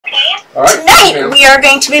Tonight we are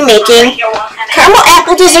going to be making caramel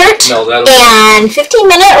apple dessert and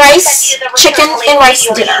 15-minute rice, chicken, and rice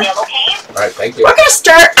dinner. Alright, thank you. We're going to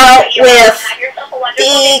start out with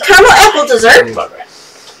the caramel apple dessert.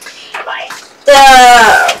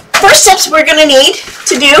 The first steps we're going to need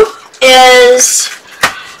to do is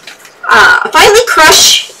finely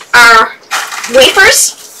crush our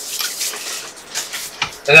wafers.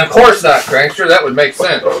 And of course not, Crankster. That would make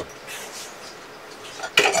sense.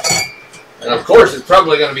 And of course, it's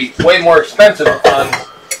probably going to be way more expensive on,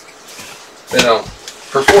 you know,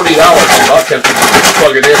 for $40. I'm not tempted to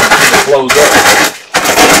plug it in and it blows up.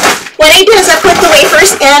 What I do is I put the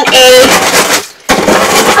wafers in a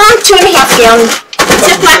 2.5 gallon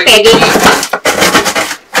Ziploc baggie.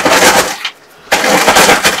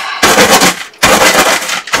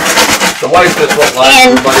 The wife just won't lie,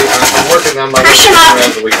 everybody. I'm working on my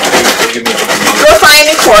around the weekend. Real fine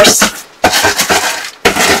and coarse.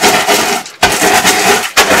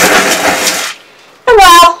 And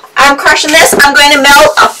while I'm crushing this, I'm going to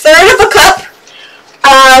melt 1/3 of a cup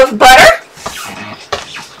of butter.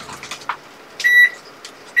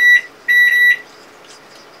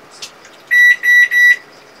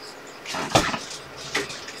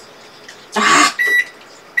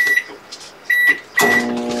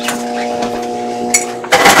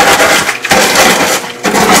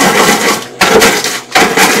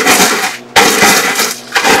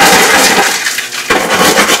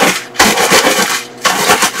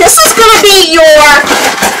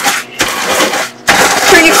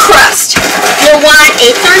 For your crust, you'll want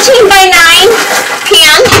a 13x9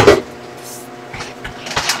 pan.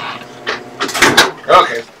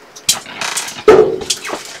 Okay.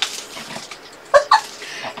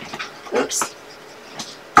 Oops.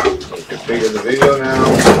 Configure the video now.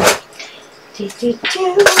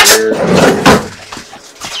 Here.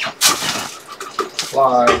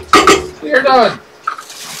 Live. You're done.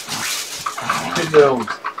 Good Zoom.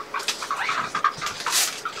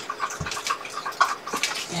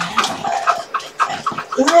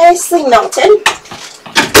 Nicely melted.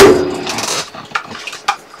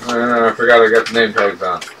 I forgot I got the name tags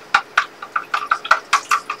on.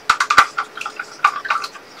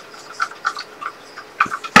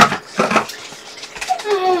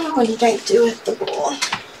 What did I do with the bowl?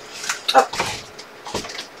 Oh.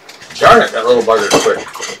 Darn it, that little bugger's quick.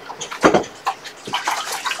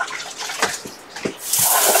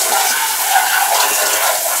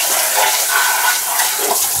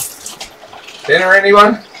 Dinner,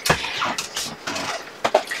 anyone?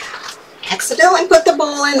 Accidentally put the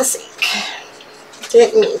bowl in the sink.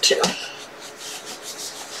 Didn't mean to.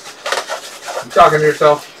 You talking to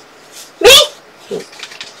yourself? Me?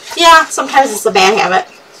 Yeah, sometimes it's a bad habit.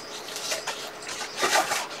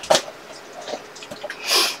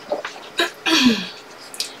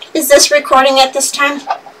 Is this recording at this time?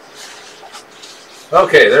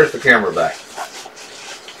 Okay, there's the camera back.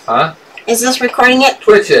 Huh? Is this recording it?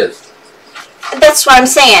 Twitch is. That's what I'm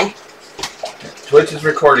saying. Twitch is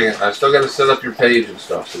recording it. I still got to set up your page and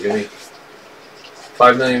stuff, so give me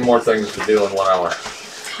 5 million more things to do in 1 hour.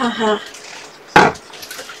 Haha.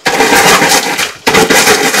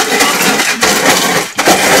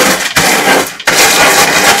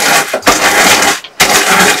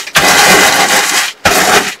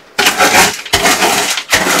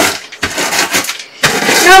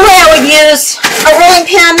 Normally I would use a rolling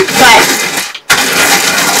pin, but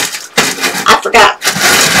I forgot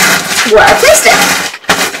where I placed it.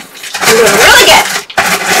 I'm doing really good.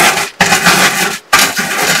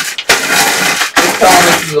 Just tell him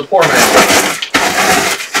this is a poor man's.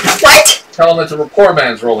 What? Tell him it's a poor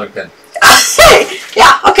man's rolling pin.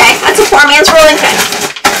 Yeah, okay. That's a poor man's rolling pin.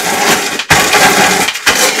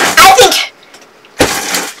 I think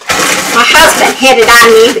my husband hit it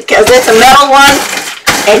on me because it's a metal one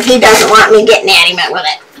and he doesn't want me getting at him with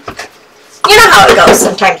it. You know how it goes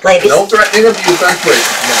sometimes, ladies. No threatening abuse on Twitch.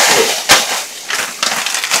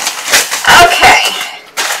 Okay.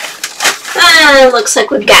 Looks like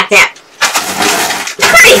we've got that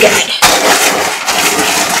pretty good.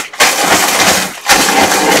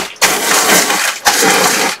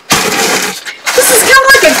 This is kind of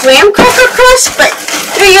like a graham cracker crust, but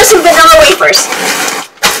you're using vanilla wafers.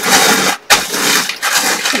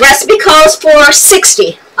 The recipe calls for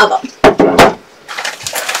 60 of them.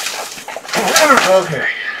 Okay.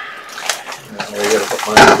 Now we gotta put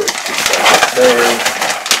my there.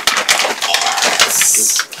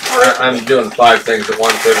 I'm doing 5 things at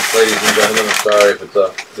once, ladies and gentlemen. I'm sorry if it's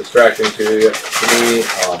distracting to me.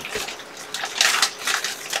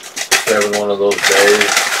 Having one of those days,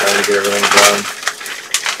 trying to get everything done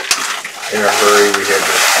in a hurry. We had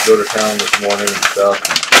to go to town this morning and stuff.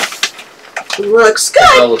 Looks Picked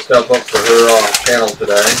good. all the stuff up for her channel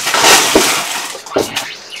today.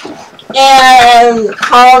 And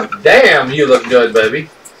called... Damn, you look good, baby.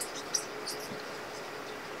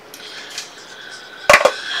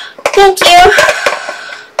 Thank you.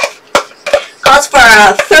 Calls for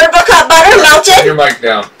a third of a cup butter melted. Turn your mic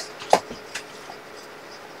down.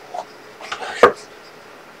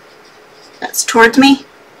 That's towards me.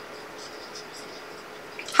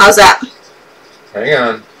 How's that? Hang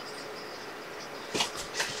on.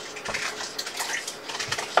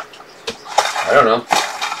 I don't know.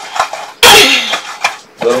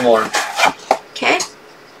 A little more. Okay.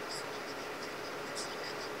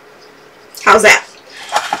 How's that?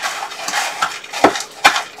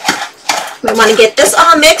 We want to get this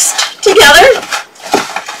all mixed together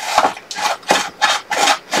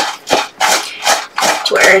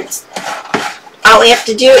to where it's, all we have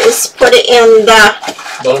to do is put it in the...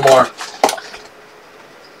 A little more.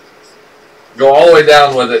 Go all the way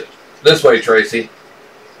down with it. This way, Tracy.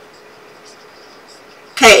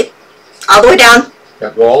 Okay. All the way down.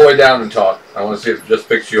 Yeah, go all the way down and talk. I want to see if it just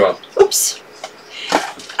picks you up. Oops.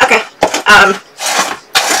 Okay.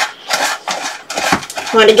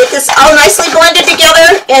 Want to get this all nicely blended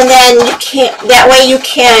together, and then you can, that way you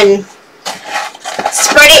can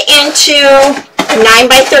spread it into a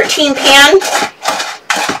 9x13 pan.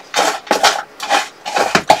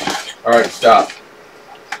 All right, stop.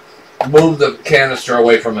 Move the canister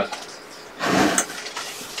away from it.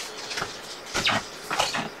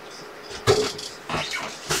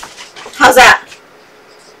 How's that?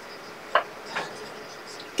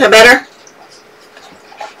 Is that better?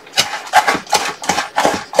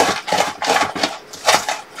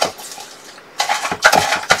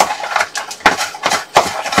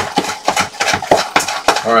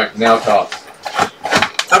 All right, now talk.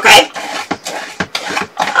 Okay.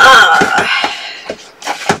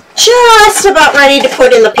 Just about ready to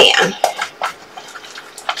put in the pan.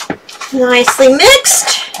 Nicely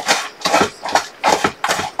mixed.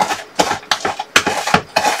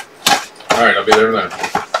 All right, I'll be there in a minute.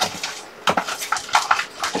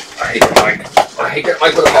 I hate that mic. I hate that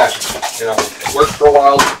mic with a passion. You know, it works for a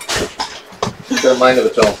while. It's got a mind of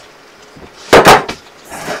its own.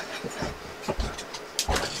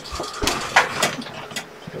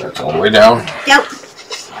 That's all the way down. Yep.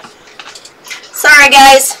 Sorry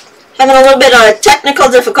guys. Having a little bit of technical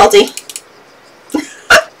difficulty.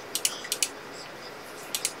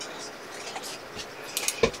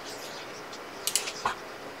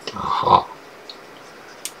 Uh-huh.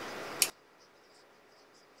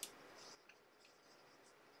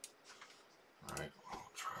 Alright,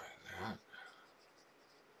 we'll try that.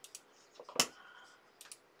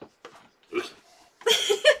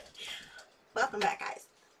 Welcome back, guys.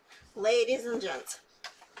 Ladies and gents.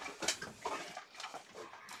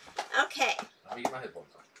 Okay. Let me get my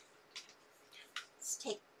headphones on. Let's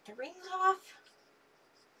take the rings off.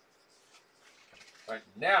 Alright,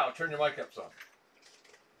 now turn your mic up some.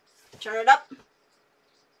 Turn it up.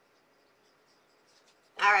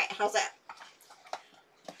 Alright, how's that?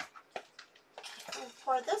 We'll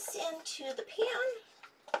pour this into the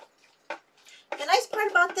pan. The nice part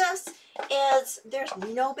about this is there's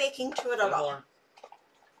no baking to it at all.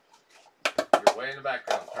 You're way in the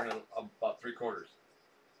background. Turn it up about 3/4.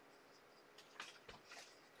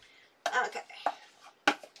 Okay.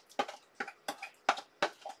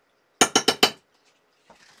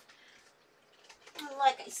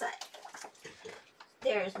 Like I said,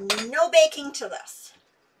 there's no baking to this.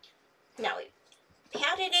 Now we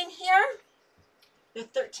pat it in here. The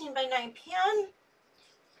 13 by 9 pan.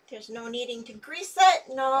 There's no needing to grease it.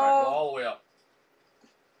 No. All right, go all the way up.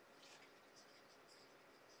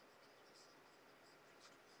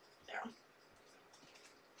 There.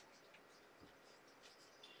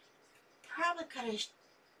 Probably kind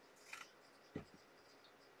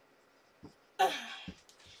of.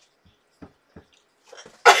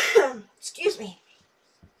 Excuse me.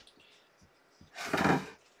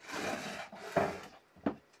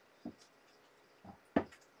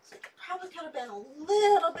 So it probably could have been a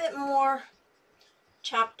little bit more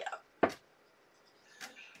chopped up.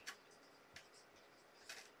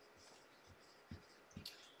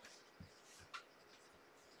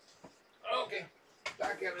 Okay,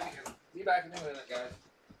 back at it again. Be back in a minute, guys.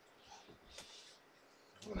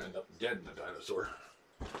 I'm gonna end up dead in a dinosaur.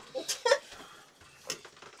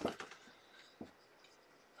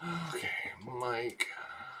 Okay, mic,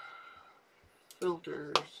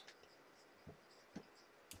 filters.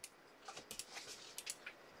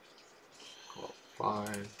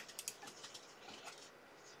 Fine.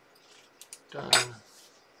 Done.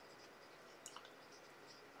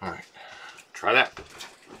 All right, try that.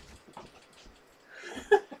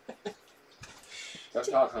 Don't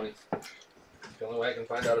talk, honey. It's the only way I can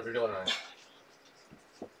find out if you're doing it.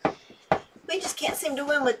 We just can't seem to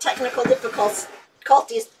win with technical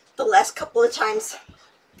difficulties the last couple of times.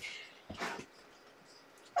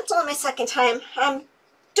 That's only my second time. I'm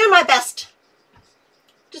doing my best.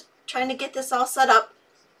 Just trying to get this all set up.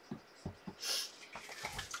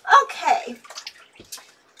 Okay.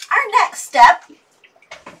 Our next step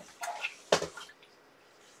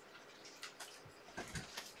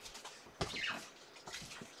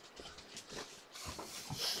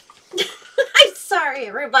I'm sorry,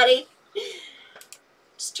 everybody.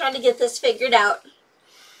 Just trying to get this figured out.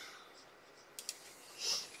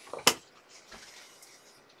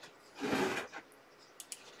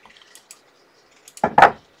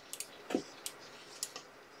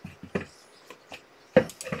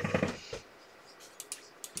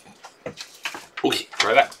 Okay,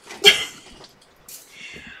 try that.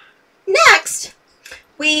 Next,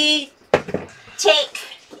 we take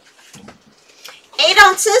 8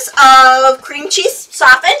 ounces of cream cheese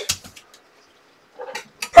softened.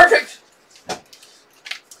 Perfect.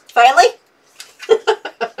 Finally.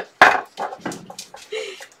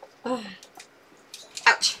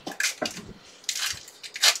 Ouch.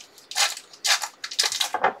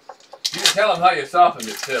 You can tell them how you softened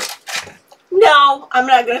it too. No, I'm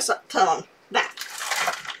not going to tell them that.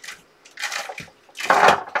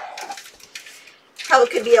 Probably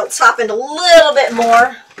could be softened a little bit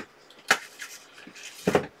more.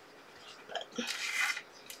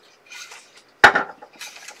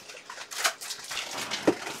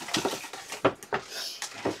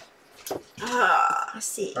 Let's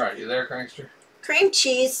see. All right, you there, Crankster? Cream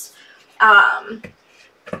cheese,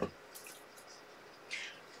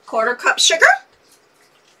 1/4 cup sugar,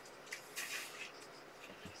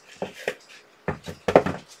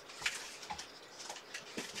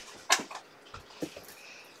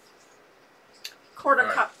 quarter All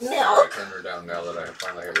right. cup I milk. turned her down now that I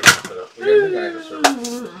finally have everything set up. We got the guy to serve.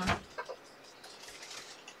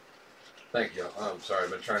 Thank you. I'm sorry.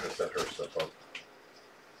 I've been trying to set her stuff up.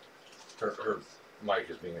 Her mic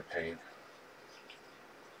is being a pain.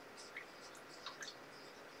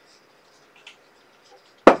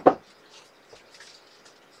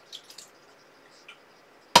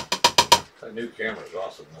 That new camera is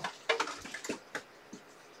awesome though.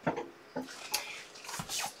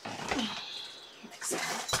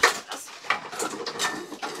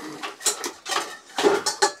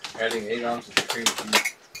 Adding 8 ounces of cream cheese.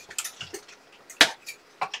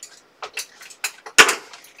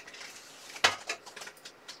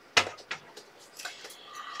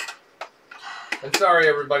 And sorry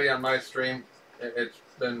everybody on my stream. It's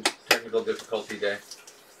been technical difficulty day.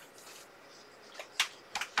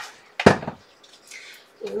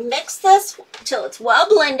 Mix this till it's well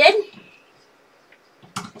blended.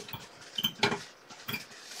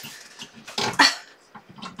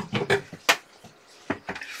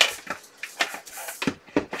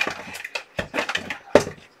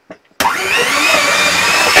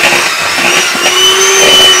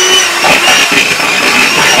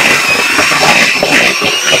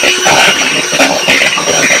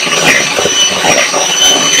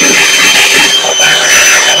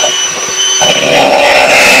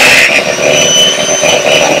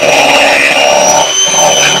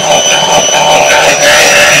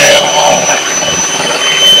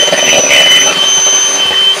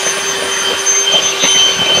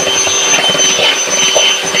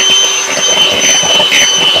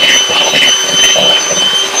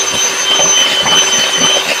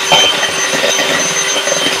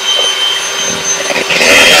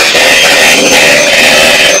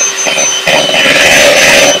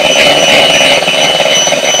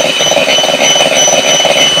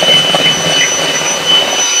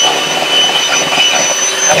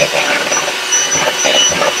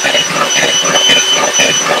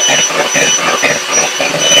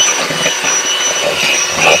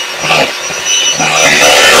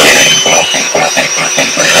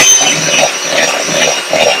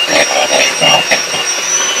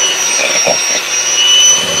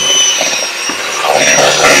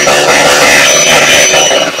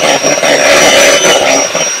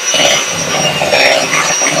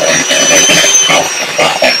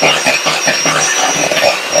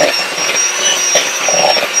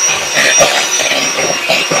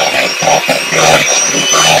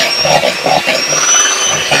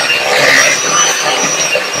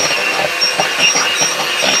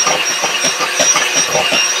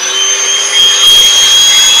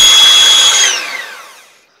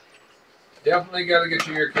 Definitely got to get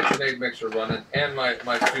you your KitchenAid mixer running and my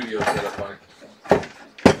studio set up on it.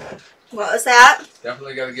 What was that?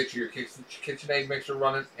 Definitely got to get you your KitchenAid mixer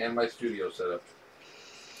running and my studio set up.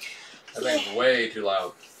 That thing's way too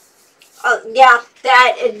loud. Yeah,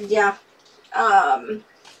 that, yeah.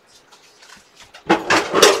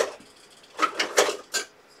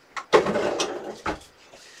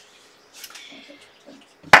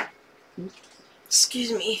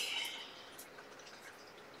 Excuse me.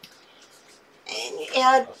 And you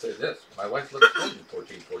add. I'll say this: my wife looks good in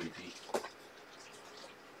 1440p.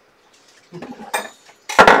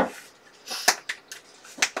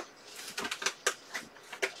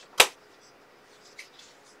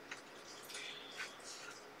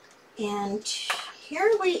 And here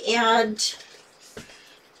we add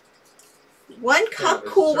 1 cup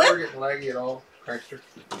Is Cool the server Whip. getting laggy at all, Prankster?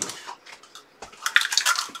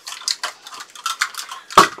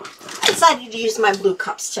 I decided to use my blue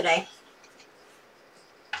cups today.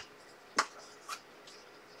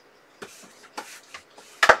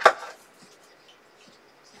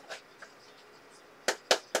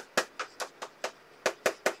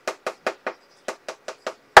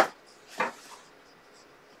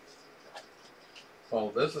 Well,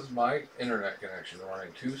 this is my internet connection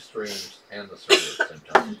running 2 streams and the server at the same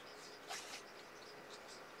time.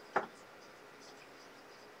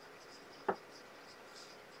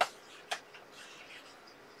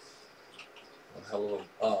 A hell of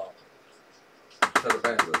a set of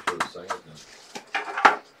bandwidth for this thing, isn't it?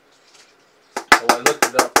 Well, I looked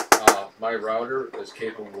it up. My router is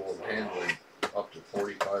capable of handling up to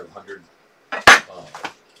 4,500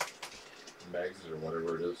 megs or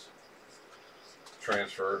whatever it is.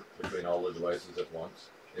 Transfer between all the devices at once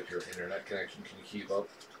if your internet connection can keep up,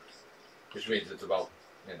 which means it's about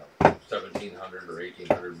 1,700 or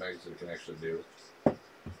 1,800 megs that it can actually do,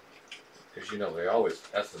 because they always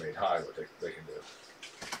estimate high what they can do,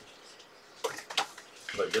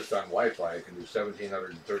 but just on Wi-Fi it can do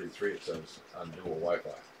 1,733, it says, on dual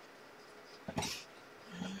Wi-Fi,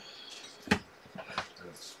 and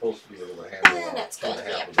it's supposed to be able to handle And that's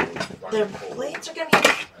 2.5 good, of those The running full. blades are going to be.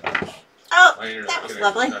 My Oh, internet that was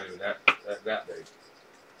connection's lovely. not even that big.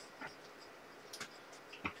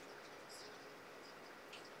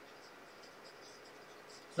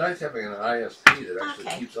 It's nice having an ISP that actually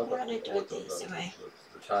Okay, keeps up we're with gonna do it the easy way.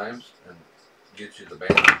 the times and gets you the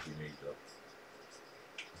bandwidth you need, though.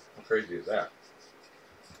 How crazy is that?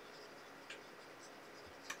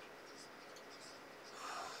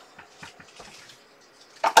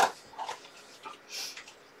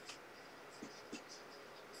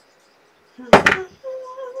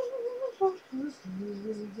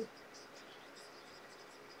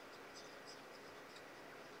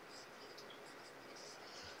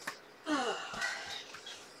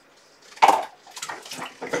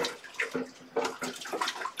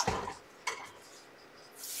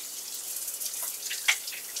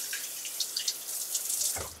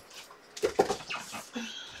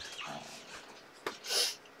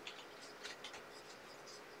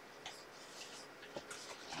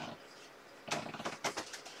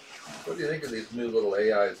 What do you think of these new little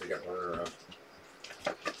AIs they got running around?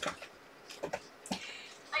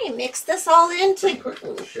 I mix this all into Quick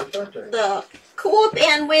little shit, aren't they? the Cool Whip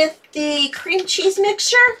and with the cream cheese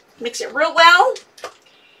mixture. Mix it real well.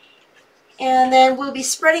 And then we'll be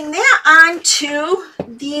spreading that onto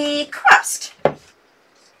the crust.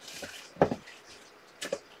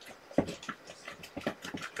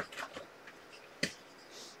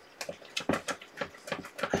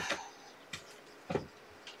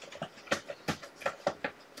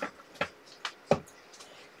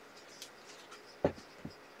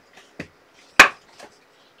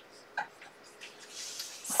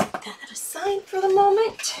 Set that aside for the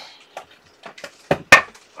moment.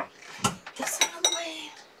 This out of the way.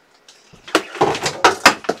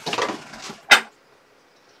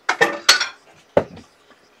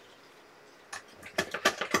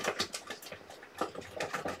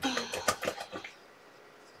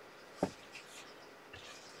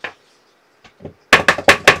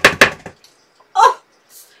 Oh,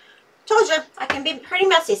 told you, I can be pretty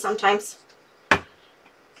messy sometimes.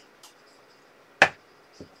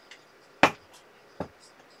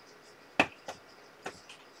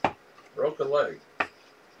 Broke a leg.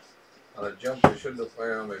 On a jump I shouldn't have,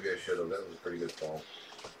 well, maybe I should have. That was a pretty good fall.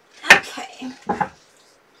 Okay.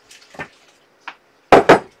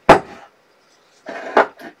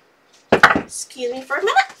 Excuse me for a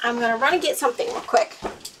minute. I'm going to run and get something real quick.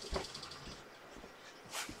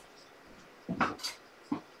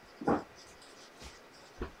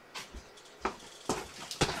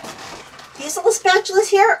 These little spatulas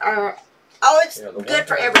here are always good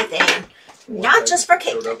for everything, not just for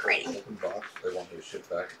cake decorating. Open box, they want me to ship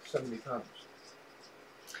back 70 pounds.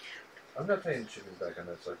 I'm not paying shipping back on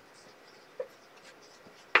that, sir.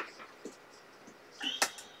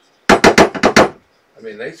 I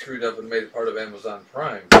mean, they screwed up and made it part of Amazon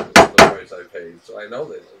Prime because of the price I paid. So I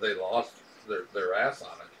know they lost their ass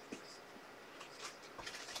on it.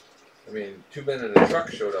 I mean, 2 men in a truck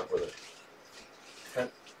showed up with it.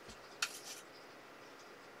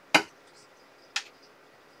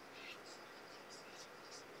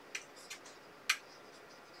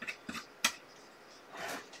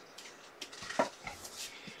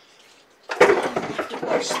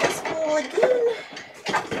 Wash this bowl again.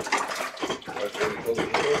 That's what he told me.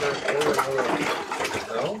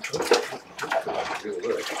 No? Deal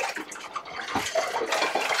with it.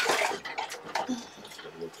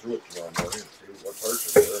 Look through it tomorrow morning and see what parts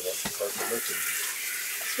are there, what parts are missing.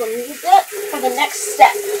 So we'll use that for the next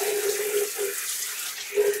step.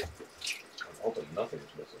 I'm hoping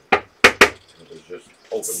nothing's missing. If it's just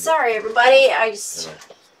open. Sorry, everybody. I just. You know.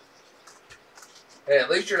 Hey, at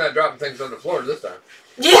least you're not dropping things on the floor this time.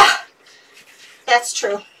 Yeah, that's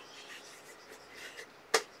true.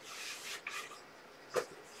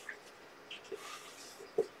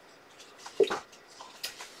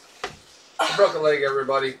 I broke a leg,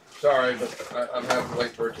 everybody. Sorry, but I'm having to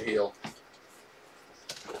wait for it to heal.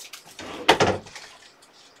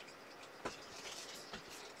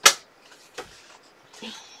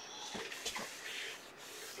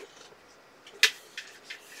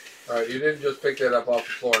 Alright, you didn't just pick that up off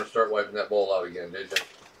the floor and start wiping that bowl out again, did you?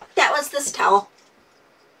 That was this towel.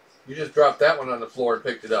 You just dropped that one on the floor and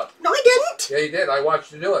picked it up. No, I didn't. Yeah, you did. I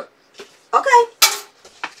watched you do it. Okay.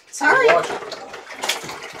 Sorry. You watched it.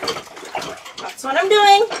 That's what I'm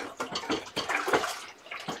doing.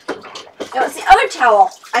 It was the other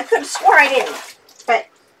towel. I could have swore I didn't, but.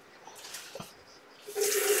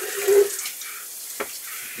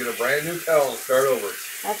 Get a brand new towel and start over.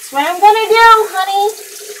 That's what I'm gonna do, honey.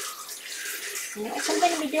 That's what I'm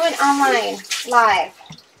gonna be doing online, live.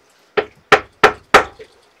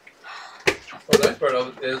 Well, the nice part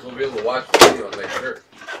of it is we'll be able to watch the video and make sure.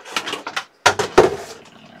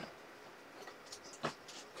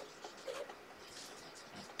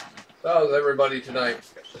 So how's everybody tonight?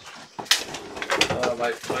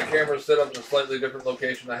 My camera's set up in a slightly different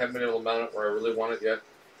location. I haven't been able to mount it where I really want it yet.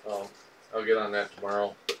 I'll get on that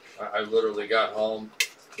tomorrow. I literally got home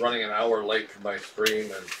running an hour late for my stream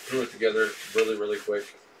and threw it together really, really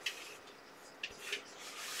quick.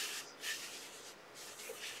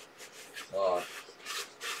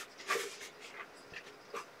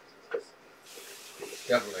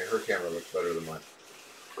 Definitely, her camera looks better than mine.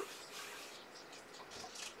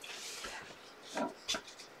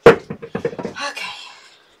 Okay.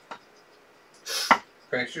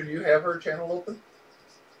 Prankster, do you have her channel open?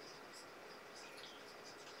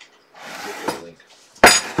 Give you a link.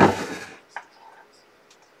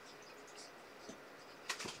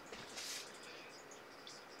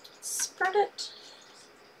 Spread it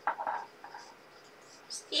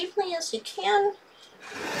as evenly as you can.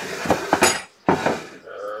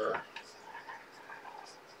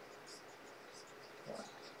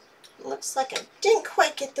 Looks like I didn't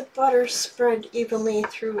quite get the butter spread evenly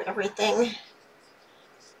through everything.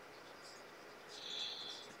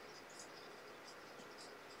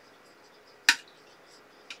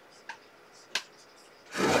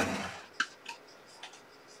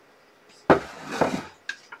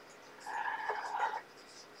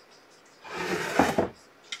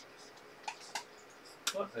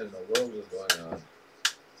 What in the world is going on?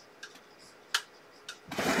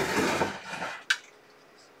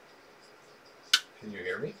 Can you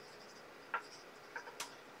hear me?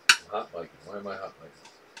 I'm hot micing. Why am I hot micing?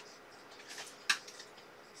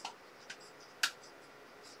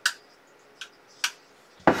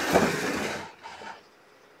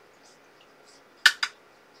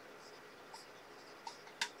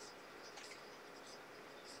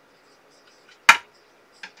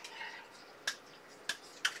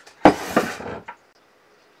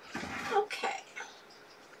 Okay.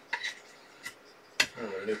 Oh,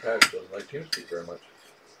 their new patch doesn't like TeamSpeak very much.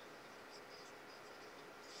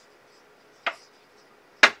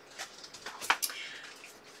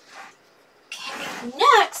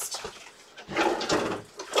 Next,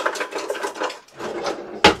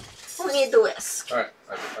 we'll need the whisk. Alright,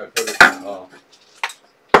 I put it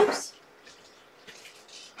Oops.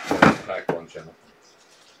 pack one channel.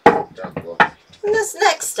 Down below. In this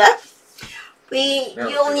next step, Now you'll let's see if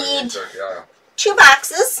I can need insert the aisle, 2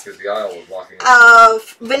 boxes because the aisle was blocking it.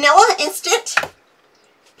 of vanilla instant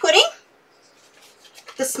pudding.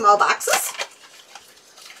 The small boxes.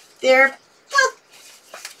 They're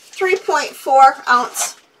 3.4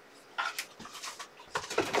 ounce.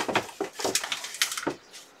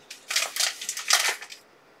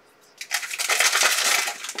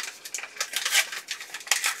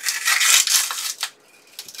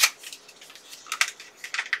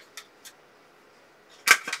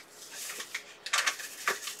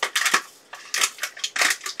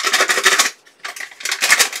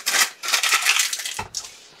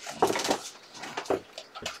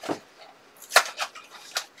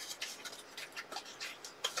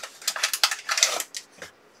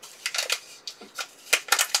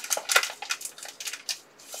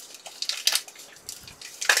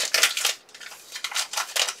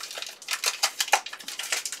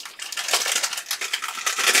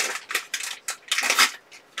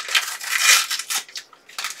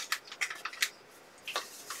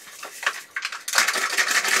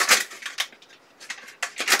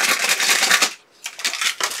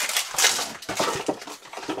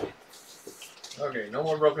 Okay, no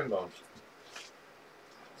more broken bones.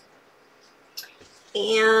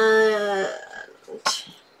 And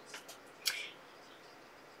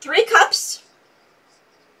 3 cups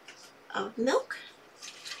of milk.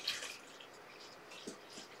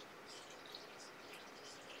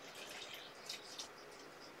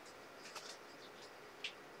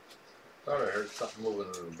 Thought I heard something moving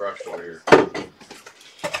in the brush over here.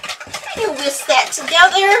 You whisk that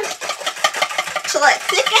together till it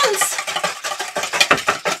thickens.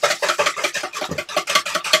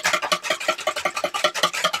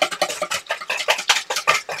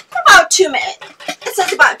 About 2 minutes. It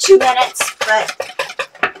says about 2 minutes, but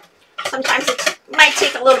sometimes it might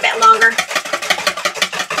take a little bit longer.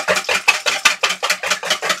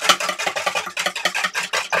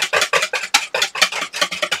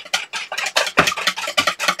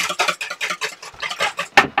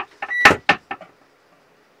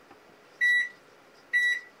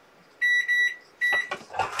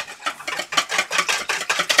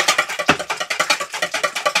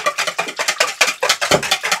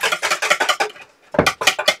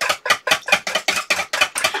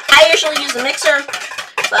 I usually use a mixer,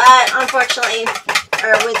 but unfortunately,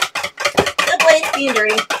 or with the blades being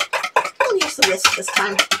dirty, I'll use the whisk this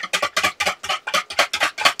time.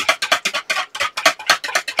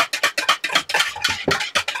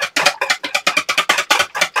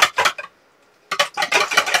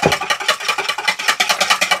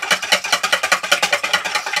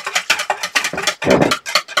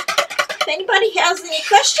 If anybody has any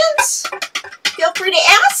questions, feel free to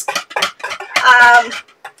ask.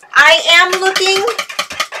 I am looking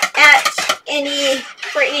at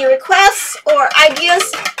for any requests or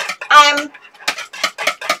ideas. I'm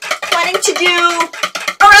planning to do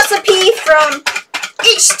a recipe from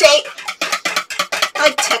each state,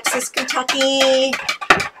 like Texas, Kentucky,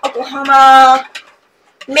 Oklahoma,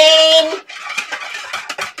 Maine.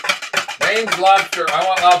 Maine's lobster. I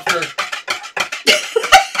want lobster.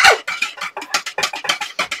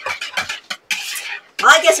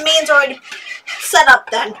 Well, I guess Maine's already set up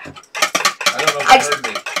then. I don't know if they heard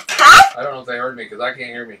me. Huh? I don't know if they heard me because I can't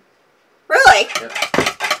hear me. Really? Yeah.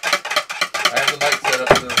 I have the mic set up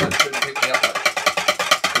so that shouldn't pick me up much.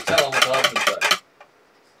 Just tell them what the husband said.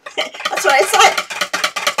 That's what I said.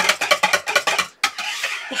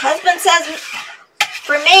 The husband says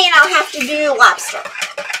for Maine I'll have to do lobster.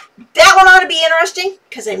 That one ought to be interesting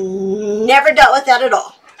because I've never dealt with that at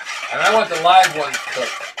all. And I want the live ones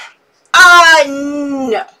cooked.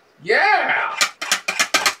 No. Yeah!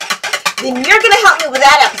 Then you're going to help me with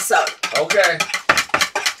that episode. Okay.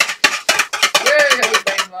 Yay! I get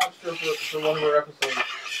Maine lobster for one of our episodes.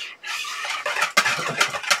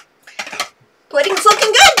 Pudding's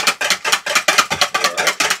looking good.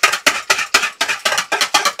 Alright.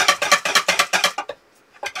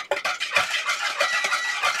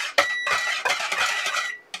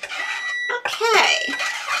 Okay.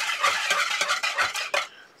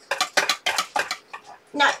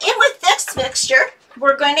 Now, in with this mixture,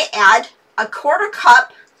 we're going to add a 1/4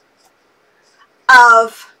 cup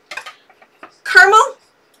of caramel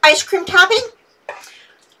ice cream topping.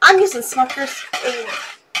 I'm using Smucker's.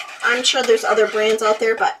 I'm sure there's other brands out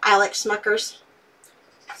there, but I like Smucker's.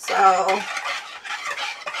 So,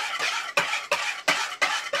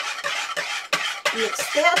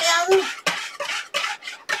 mix that in.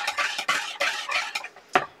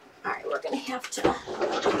 Alright, we're going to have to...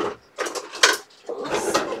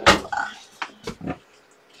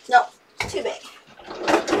 Nope, too big.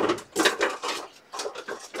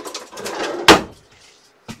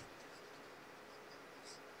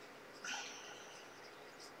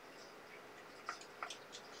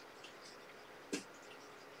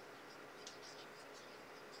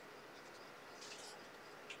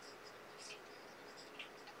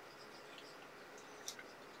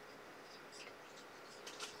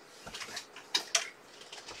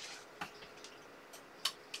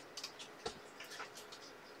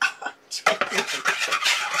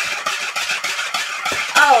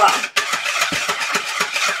 Oh well.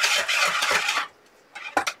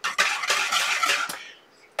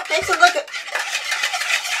 Makes it look,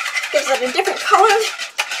 gives it a different color.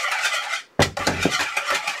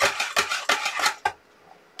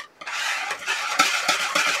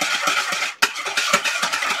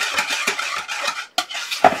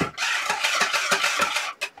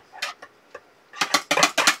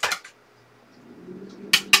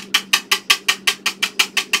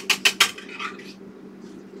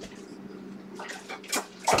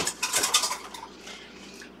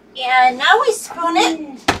 And now we spoon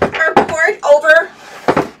it or pour it over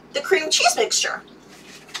the cream cheese mixture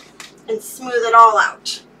and smooth it all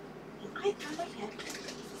out. I thought I had.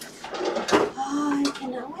 I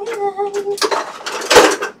cannot win.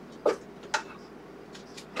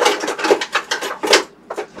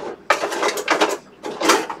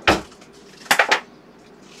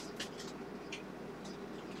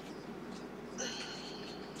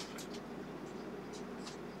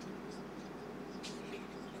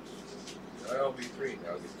 I'll be free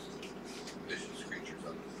now. These vicious creatures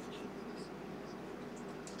on it.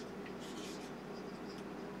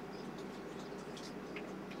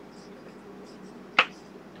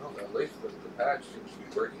 Well, at least the patch seems to be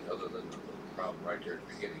working, other than the problem right there at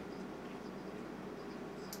the beginning.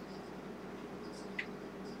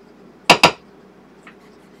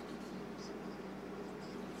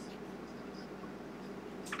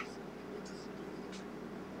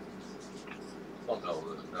 Well, no,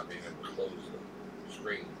 not being able to close the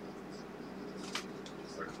screen.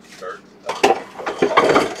 Or start.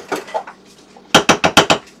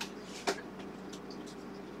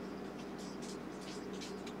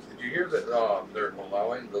 Did you hear that they're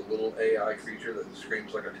allowing the little AI creature that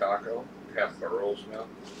screams like a taco to have burrows now?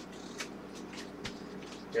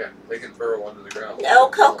 Yeah, they can burrow under the ground. No,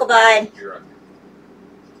 Cocoa Bud. You're on.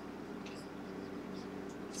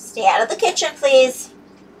 Stay out of the kitchen, please.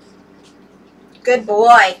 Good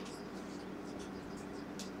boy.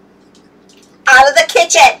 Out of the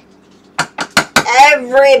kitchen.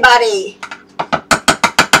 Everybody.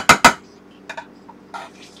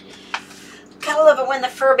 Gotta love it when the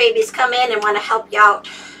fur babies come in and want to help you out.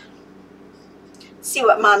 See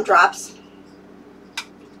what Mom drops.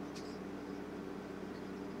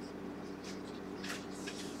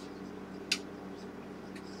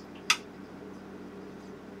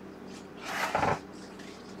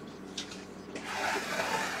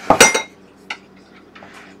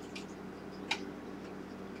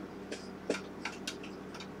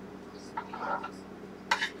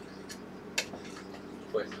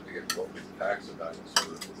 Waiting to get what big packs of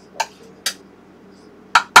dinosaurs.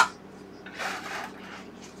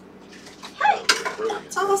 Hey,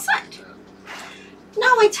 it's all set.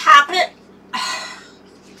 Now we tap it.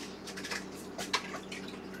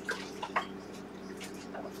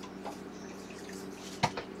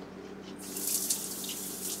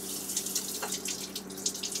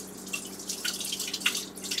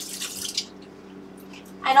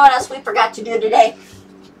 I know what else we forgot to do today,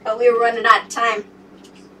 but we were running out of time.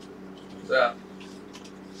 What's that?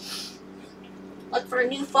 Look for a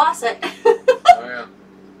new faucet. Oh, yeah.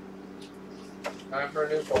 Time for a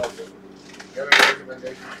new faucet. Got any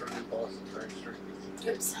recommendations for new faucets for Street?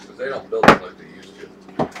 Oops. Because they don't build them like they used to.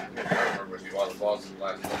 I remember when you bought a faucet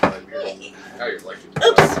last 5 years. Now you're like,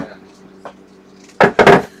 Oops.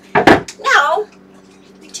 Now,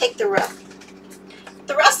 we take the rest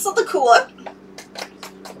of the cooler.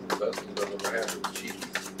 The best thing I've ever had was cheese.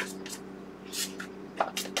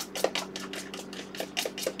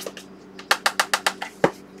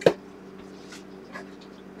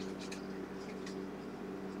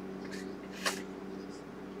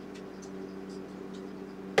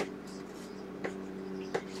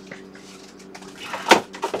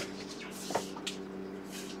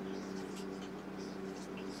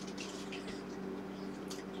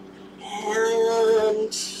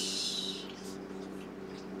 And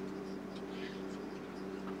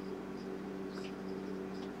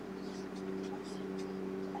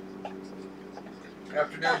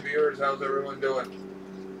Afternoon, viewers. How's everyone doing?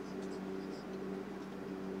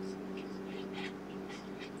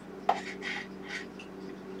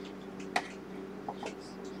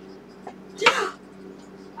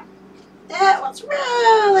 that was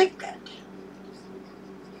really good.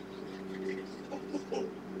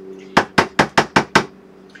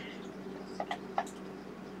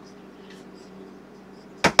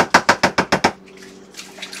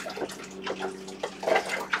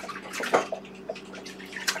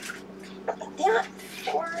 That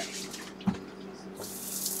for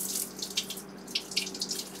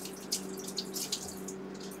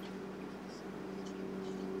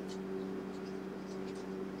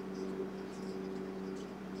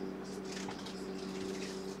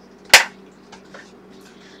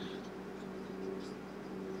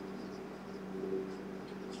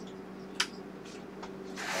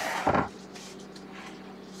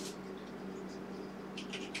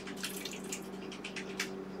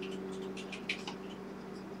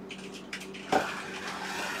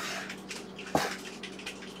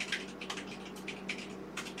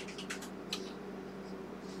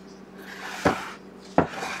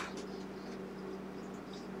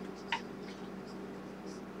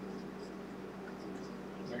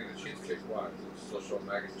Making the cheesecake. Why? Is it still showing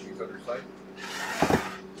mac and cheese on her site?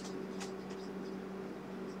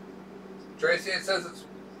 Tracy, it says it's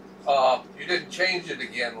You didn't change it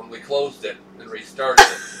again when we closed it and restarted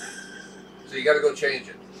it. So you got to go change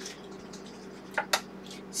it.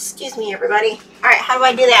 Excuse me, everybody. All right, how do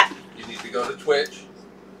I do that? You need to go to Twitch.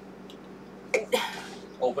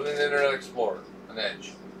 Open an Internet Explorer, an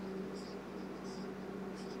Edge.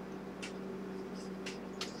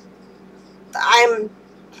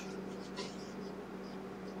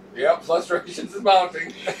 Yep, frustrations is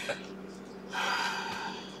mounting.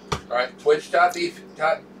 Alright, twitch.tv.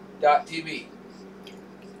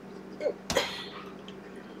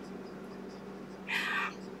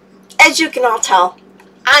 As you can all tell,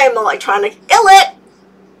 I am electronic illiterate.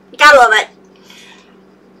 You gotta love it.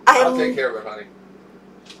 I'll take care of it, honey.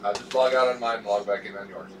 I'll just log out on mine and log back in on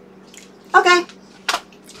yours. Okay.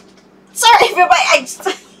 Sorry, everybody.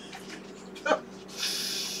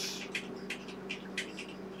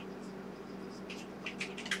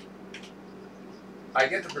 I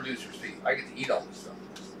get the producer's fee. I get to eat all this stuff.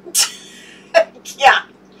 Yeah.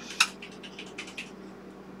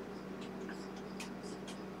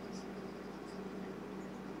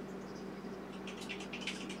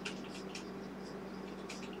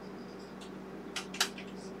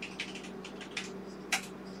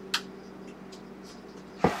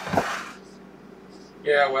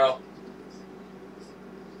 Yeah, well.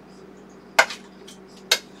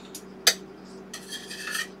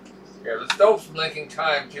 Yeah, the stove's blinking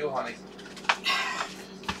time too, honey.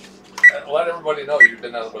 Let everybody know you've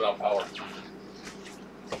been without power.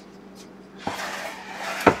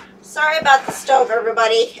 Sorry about the stove,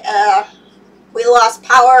 everybody. We lost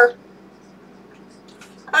power.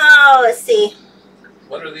 Oh, let's see.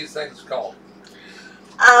 What are these things called?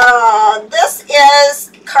 This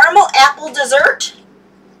is caramel apple dessert.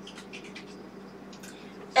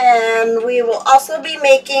 And we will also be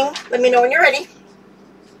making, let me know when you're ready,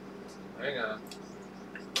 Hang on.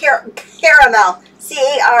 caramel.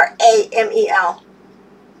 C-A-R-A-M-E-L.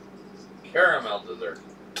 Caramel dessert.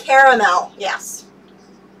 Caramel, yes.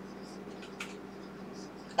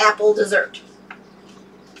 Apple dessert.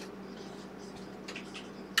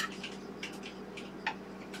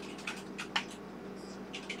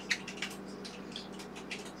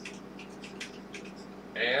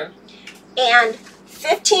 And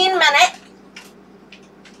 15-minute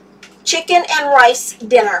chicken and rice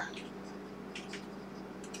dinner.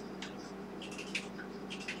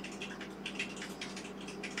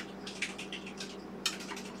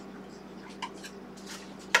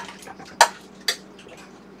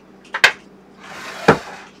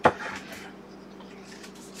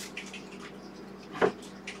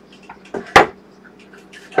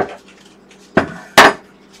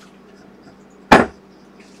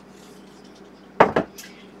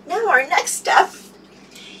 Now our next step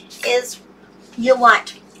is you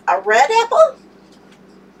want a red apple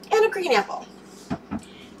and a green apple.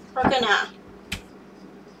 We're gonna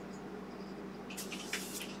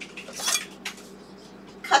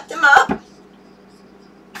cut them up.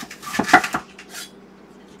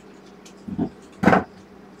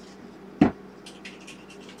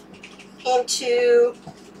 Into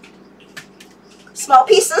small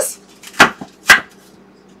pieces.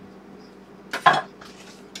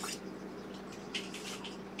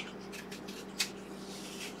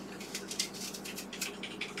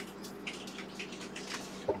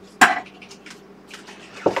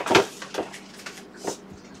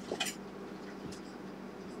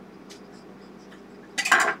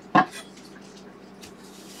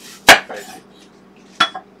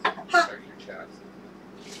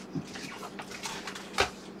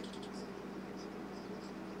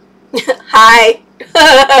 Hi.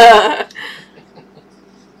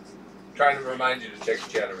 Trying to remind you to check the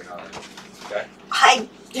chat every now and then. Okay? I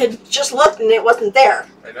had just looked and it wasn't there.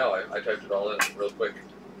 I know. I typed it all in real quick.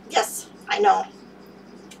 Yes, I know.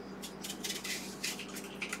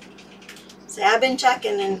 So I've been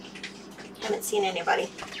checking and haven't seen anybody.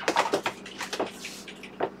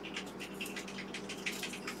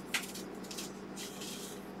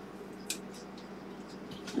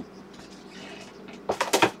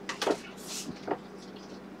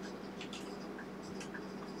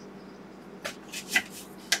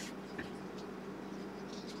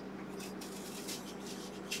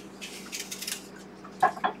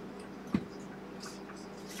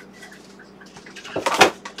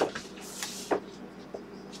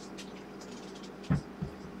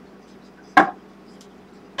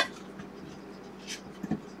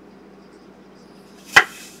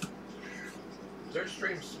 Is their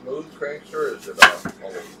stream smooth, Crankster, or is it all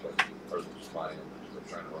over the place? Or is it just mine? I'm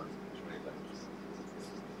trying to run too many things.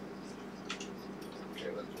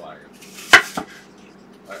 Okay, that's mine.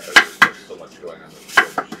 There's so much going on with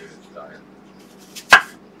the machine, it's dying.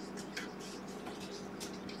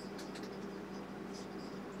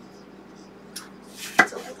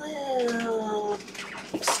 little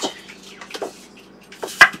toast.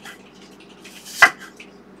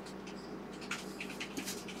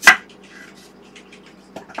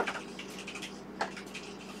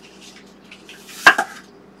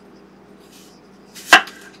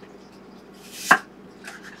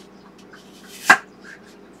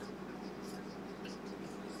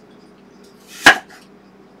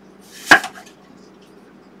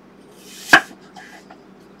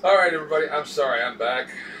 All right, everybody. I'm sorry. I'm back.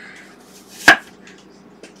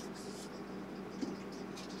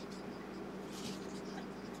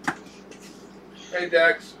 Hey,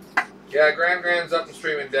 Dex. Yeah, Grand's up and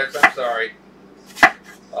streaming, Dex. I'm sorry.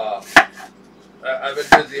 I've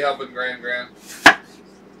been busy helping Grand.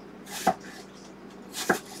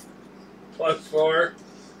 +4.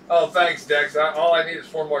 Oh, thanks, Dex. All I need is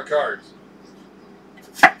 4 more cards.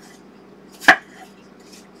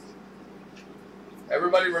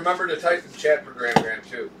 Everybody remember to type in chat for Grand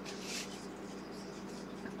too.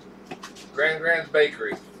 Grand's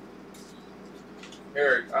Bakery.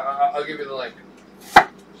 Here, I'll give you the link.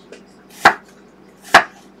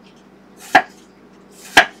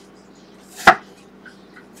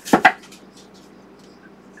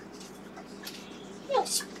 You'll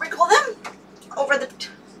sprinkle them over the...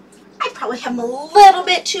 I probably have them a little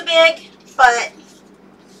bit too big, but...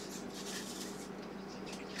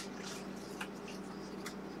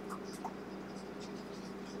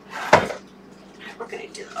 we're going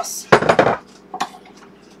to do this.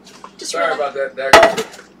 Just Sorry really... about that, Dex.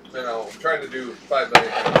 You know, I'm trying to do 5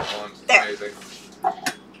 million things at once. It's There. amazing.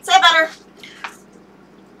 Is that better?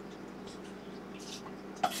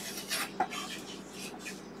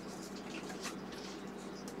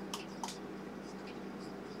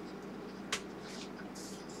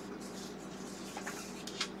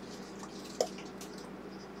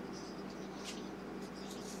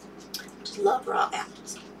 Just love raw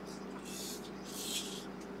apples.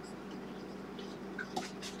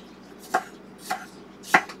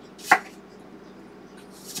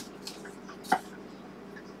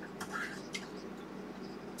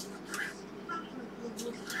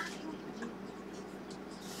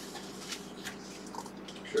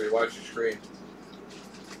 Make sure you watch your screen.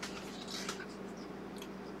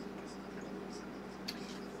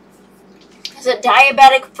 Is it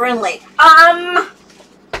diabetic friendly?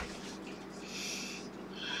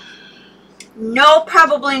 No,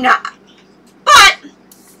 probably not. But I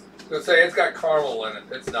was gonna say it's got caramel in it.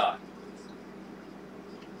 It's not.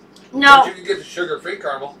 no, But you can get the sugar-free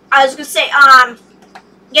caramel. I was gonna say,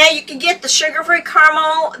 yeah, you can get the sugar-free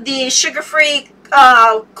caramel, the sugar-free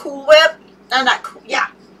Cool Whip, not cool, yeah.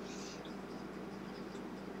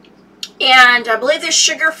 And I believe there's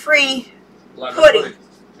sugar-free Lemon pudding.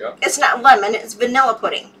 Yep. It's not lemon; it's vanilla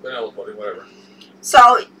pudding. Vanilla pudding, whatever.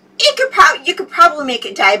 So you could probably make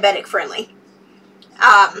it diabetic friendly.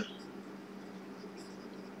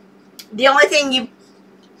 The only thing you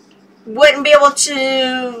wouldn't be able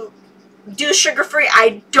to do sugar free,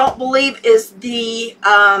 I don't believe, is the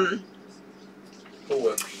Cool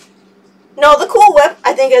Whip. no, the Cool Whip.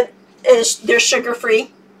 I think they're sugar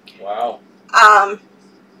free. Wow.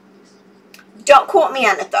 Don't quote me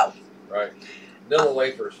on it though. Right. Vanilla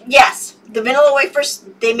wafers. Yes, the vanilla wafers,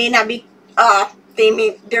 they may not be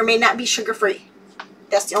there may not be sugar free.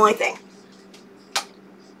 That's the only thing.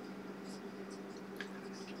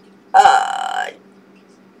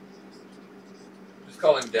 Just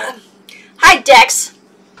call him Dex. Hi Dex,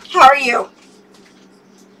 how are you?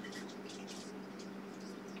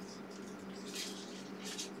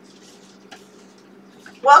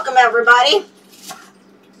 Welcome everybody.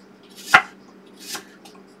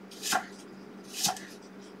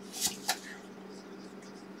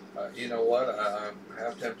 You know what? I'm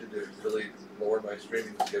half tempted to really lower my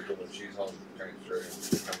streaming schedule when she's home, transfer and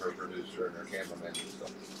become her producer and her cameraman and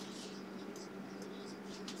stuff.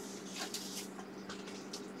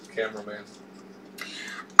 Cameraman.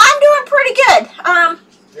 I'm doing pretty good.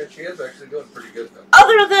 Yeah, she is actually doing pretty good though.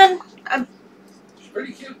 Other than She's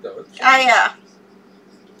pretty cute though. Isn't she? I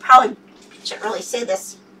probably shouldn't really say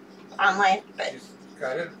this online, but She's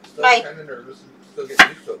kind of still Bye. kind of nervous and still getting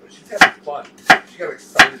used to it, but she's having fun. She got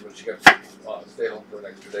excited when she got to stay home for an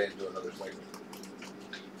extra day and do another segment.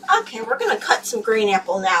 okay, we're gonna cut some green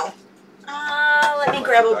apple now. Let me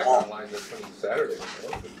grab a Back bowl. online this coming Saturday.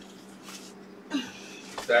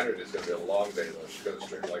 Saturday's gonna be a long day though. She's gonna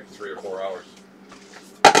stream like 3 or 4 hours.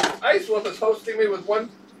 Ice Wolf is hosting me with 1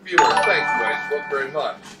 viewer. Thank you, Ice Wolf, very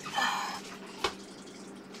much.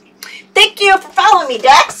 Thank you for following me,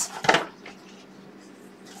 Dex.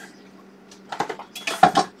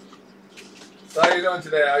 So how you doing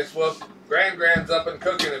today, Ice Wolf? Grand's up and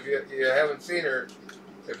cooking. If you haven't seen her,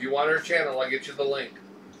 If you want her channel, I'll get you the link.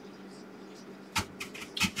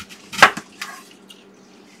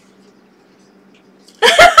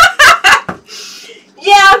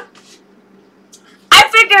 Yeah. I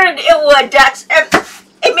figured it would, Dex.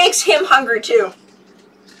 It makes him hungry too.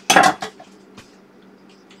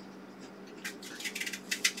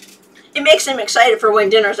 It makes him excited for when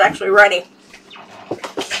dinner's actually ready.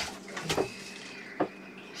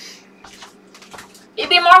 You'd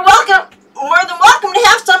be more than welcome to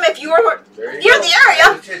have some if you're near the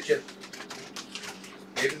area.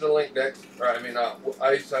 Give you the link, Dex.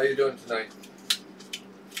 Ice, how you doing tonight?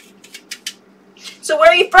 So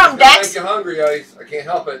where are you from, I Dex? make you hungry, Ice. I can't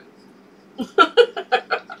help it.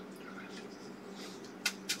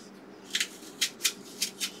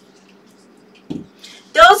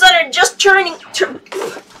 Those that are just turning.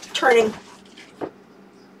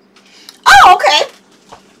 Oh, okay.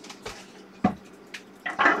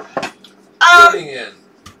 Tuning in.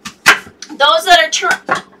 Those that are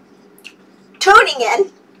turning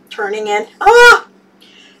in. Oh,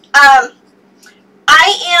 I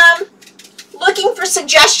am looking for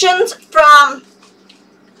suggestions from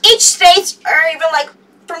each state, or even like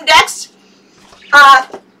from Dex,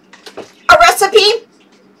 a recipe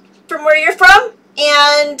from where you're from,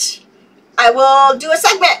 and I will do a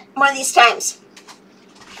segment one of these times.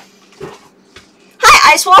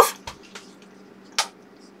 Hi, Ice Wolf.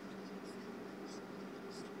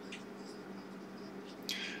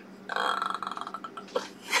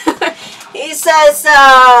 He says,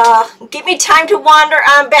 give me time to wander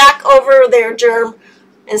on back over there, Germ.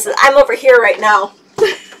 And says, I'm over here right now.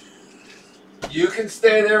 You can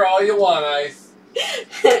stay there all you want, Ice.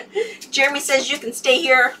 Jeremy says you can stay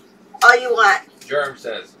here all you want. Germ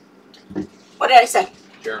says. What did I say?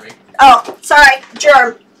 Jeremy. Oh, sorry,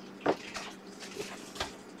 Germ.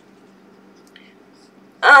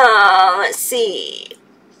 Let's see.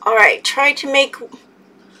 Alright, try to make...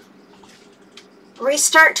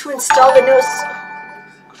 Restart to install the newest...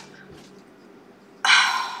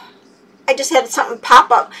 I just had something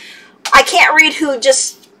pop up. I can't read who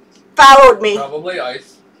just followed me. Probably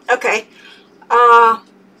Ice. Okay.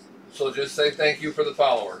 So just say thank you for the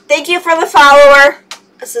follower. Thank you for the follower.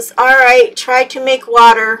 This is alright. Try to make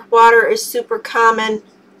water. Water is super common.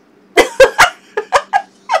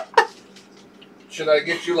 Should I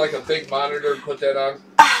get you like a big monitor and put that on?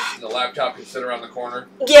 And the laptop can sit around the corner?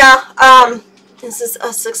 Yeah. This is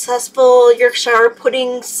a successful Yorkshire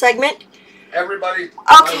pudding segment. Everybody,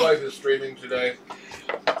 okay. My wife is streaming today.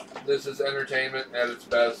 This is entertainment at its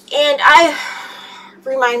best. And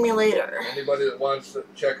remind me later. Anybody that wants to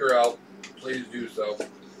check her out, please do so.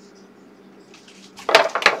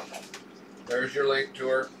 There's your link to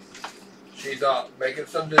her. She's making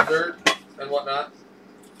some dessert and whatnot.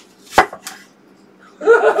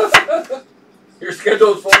 Your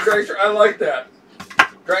schedule is full, Granger. I like that.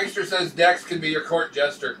 Grangster says Dex can be your court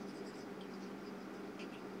jester.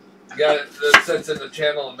 The guy that sits in the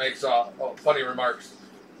channel and makes funny remarks.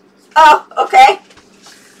 Oh, okay.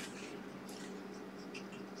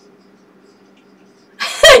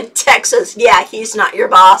 Texas, yeah, he's not your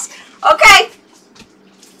boss. Okay.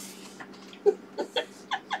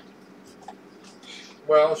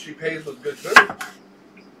 Well, she pays with good food.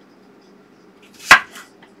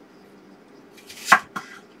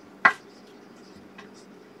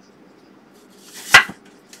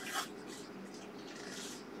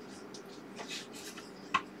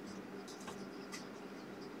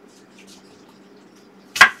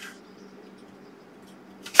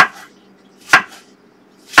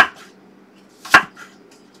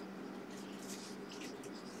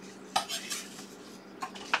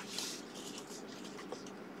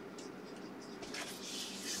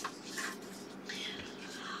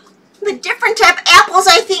 The different type of apples,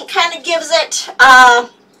 I think, kind of gives it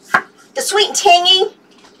the sweet and tangy.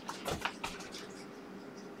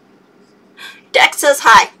 Dex says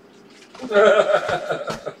hi.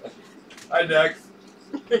 Hi, Dex.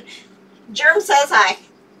 Germ says hi.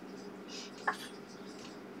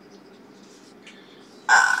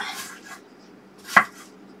 I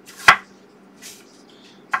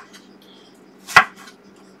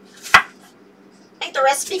think the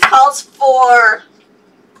recipe calls for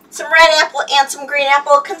some red apple and some green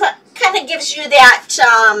apple. Kind of gives you that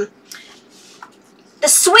the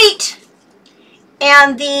sweet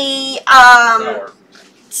and the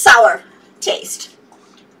sour taste.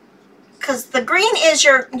 Because the green is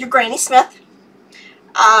your Granny Smith.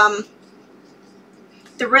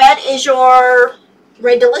 The red is your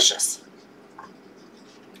Ray Delicious.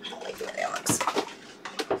 I don't like the way that looks.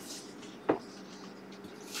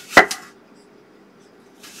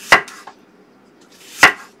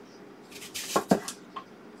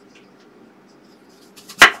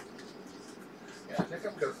 think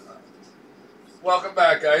I'm gonna. Welcome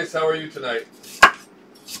back, guys. How are you tonight?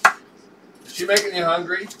 Is she making you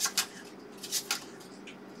hungry?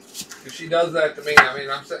 If she does that to me, I mean,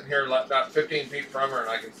 I'm sitting here about 15 feet from her, and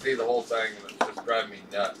I can see the whole thing, and it's just driving me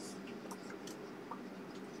nuts.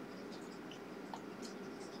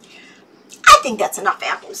 I think that's enough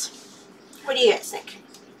apples. What do you guys think?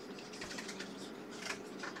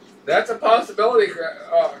 That's a possibility,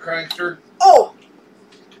 Crankster. Oh!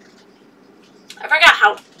 I forgot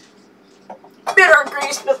how bitter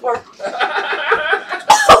grease before.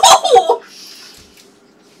 Oh!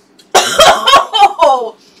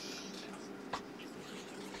 Oh!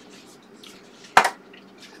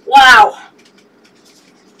 Wow.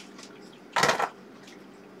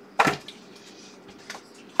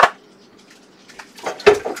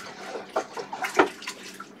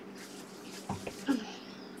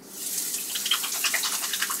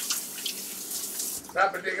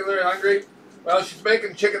 Not particularly hungry. Well, she's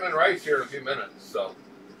making chicken and rice here in a few minutes, so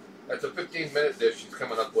that's a 15-minute dish she's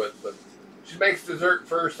coming up with. But she makes dessert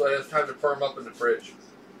first, so it has time to firm up in the fridge.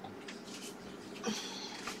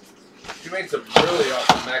 She made some really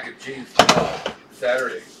awesome mac and cheese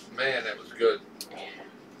Saturday. Man, that was good.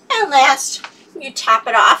 And last, you top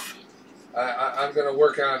it off. I'm going to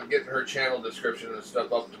work on getting her channel description and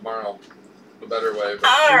stuff up tomorrow the better way. But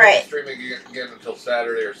All she won't right. be streaming again until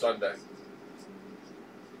Saturday or Sunday.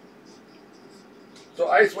 So,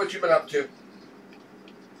 Ice, what you been up to?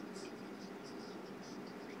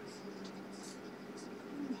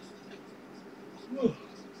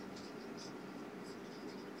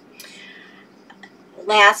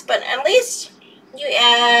 Last but not least, you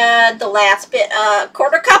add the last bit,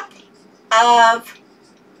 quarter cup of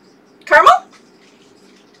caramel.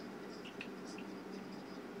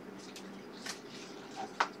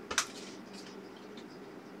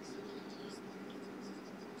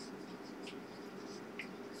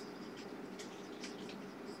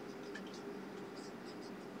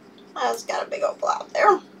 Oh, it's got a big old blob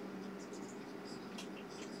there.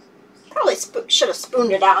 Probably should have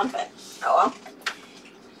spooned it on, but oh well.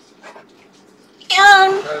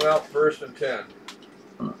 And Cut it out first and 10.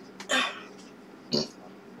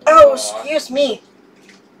 oh, excuse me.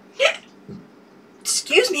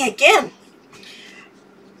 Excuse me again.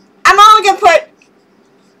 I'm only gonna put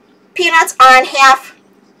peanuts on half.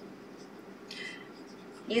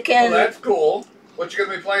 You can. Well, that's cool. What you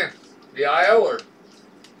gonna be playing? The IO or?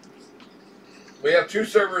 We have 2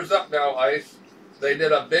 servers up now, Ice. They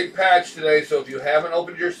did a big patch today, so if you haven't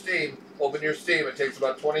opened your Steam, open your Steam. It takes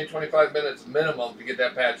about 20-25 minutes minimum to get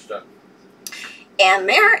that patch done. And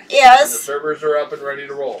there And the is servers are up and ready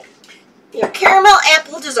to roll. your caramel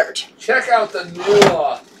apple dessert. Check out the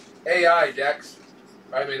new AI decks.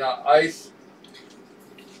 I mean, Ice.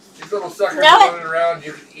 These little suckers running around.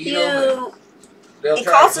 You can eat them. It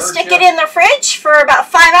calls to stick it in the fridge for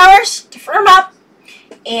about 5 hours to firm up,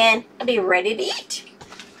 and it'll be ready to eat.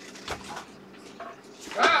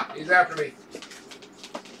 Ah, he's after me.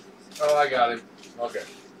 Oh, I got him. Okay.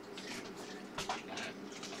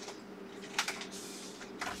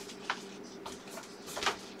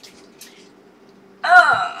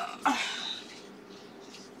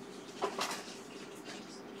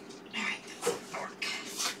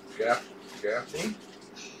 Gaffney?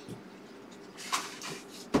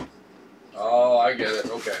 Oh, I get it.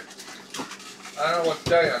 Okay. I don't know what to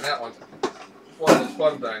tell you on that one. It's one of those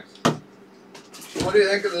fun things. What do you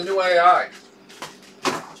think of the new AI?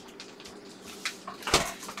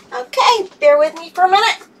 Okay, bear with me for a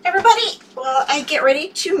minute, everybody, while I get ready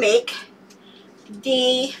to make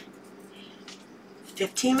the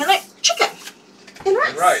 15-minute chicken and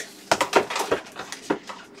rice. Right.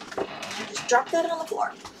 Just drop that on the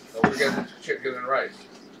floor. So we're getting chicken and rice.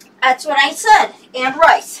 That's what I said, and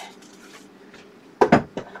rice.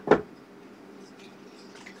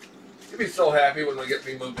 You'll be so happy when we get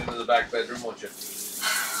me moved into the back bedroom, won't you?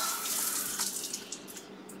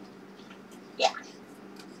 Yeah.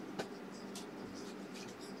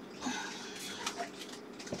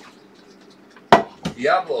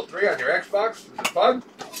 Diablo 3 on your Xbox? Is it fun?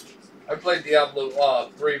 I played Diablo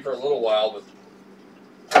 3 for a little while, but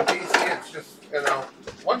on PC it's just, you know,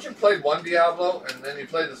 once you've played one Diablo and then you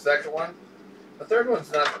play the second one, the third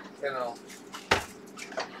one's not, you know.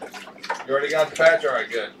 You already got the patch? Alright,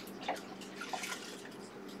 good.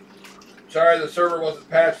 Sorry the server wasn't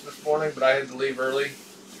patched this morning, but I had to leave early.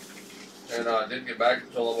 And didn't get back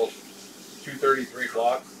until almost 2:30, 3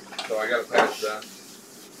 o'clock. So I got a patch done.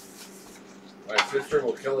 My sister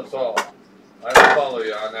will kill us all. I will follow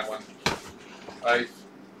you on that one. Ice.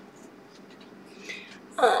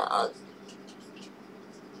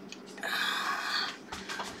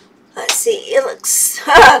 Let's see. It looks.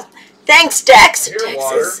 Thanks, Dex.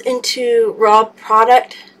 Texas into raw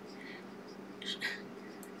product.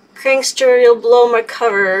 Crankster, you'll blow my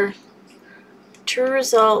cover. True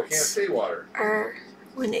results. I can't see water. Are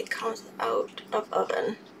when it comes out of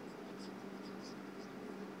oven.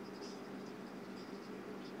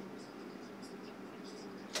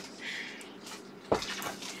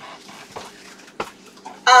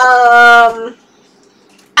 Out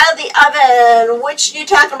of the oven, which you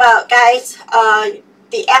talking about, guys?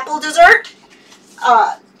 The apple dessert.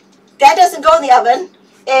 That doesn't go in the oven.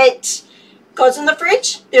 It goes in the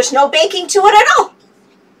fridge. There's no baking to it at all.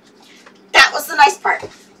 That was the nice part.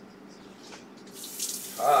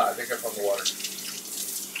 I think I found the water.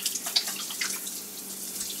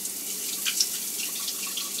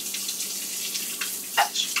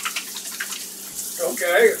 Ouch.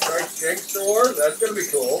 Okay, nice gangster. That's gonna be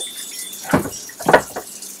cool.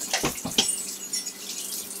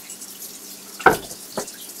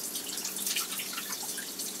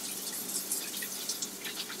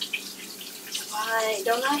 Why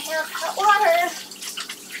don't I have hot water?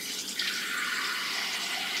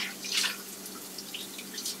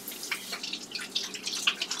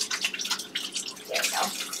 There we go.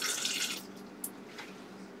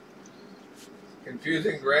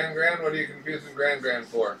 Confusing Grand? What are you confusing Grand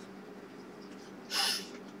for?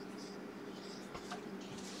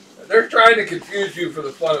 They're trying to confuse you for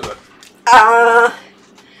the fun of it.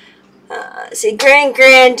 See,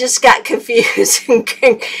 Grand just got confused.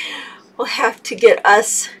 We'll have to get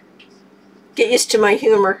used to my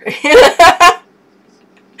humor.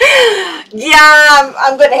 Yeah,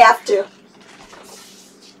 I'm going to have to.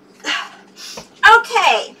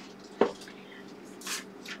 Okay.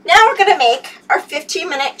 Now we're going to make our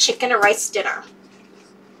 15-minute chicken and rice dinner.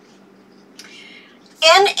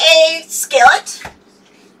 In a skillet,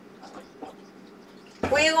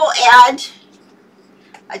 we will add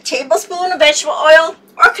a tablespoon of vegetable oil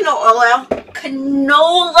or canola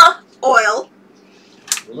oil.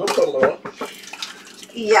 A little.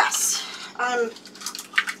 Yes.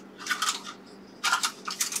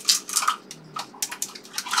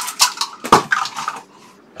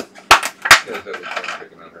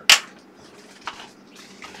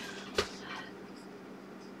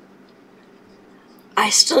 I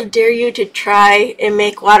still dare you to try and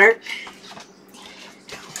make water.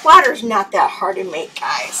 Water's not that hard to make,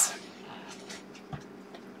 guys.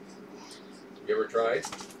 You ever tried?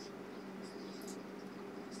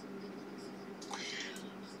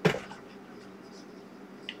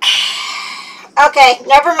 Okay,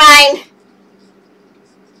 never mind.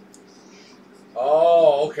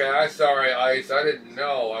 Oh, okay. I'm sorry, Ice. I didn't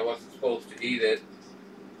know I wasn't supposed to eat it.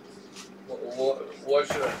 What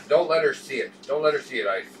should I? Don't let her see it. Don't let her see it,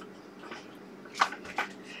 Ice.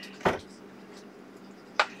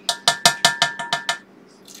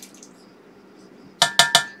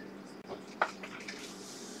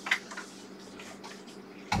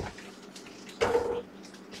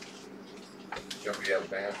 Jumpy out of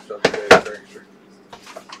band stuff today, Prankster.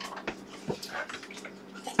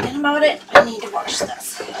 Thinking about it, I need to wash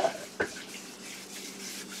this.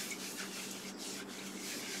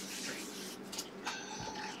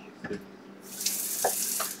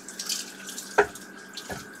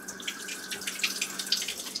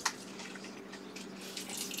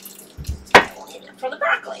 Need it for the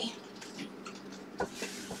broccoli.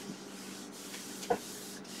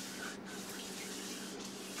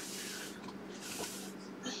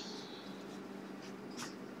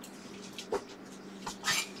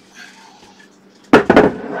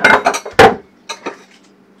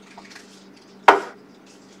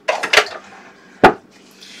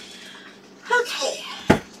 Okay.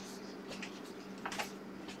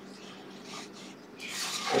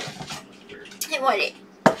 And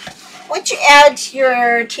once you add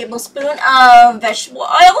your tablespoon of vegetable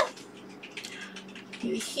oil,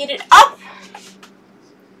 you heat it up.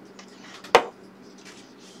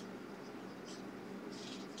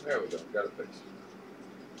 There we go. Got it fixed.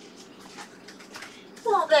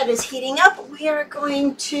 While that is heating up, we are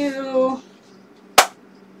going to,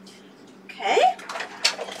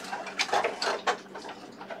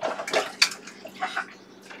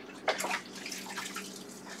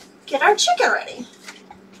 get our chicken ready.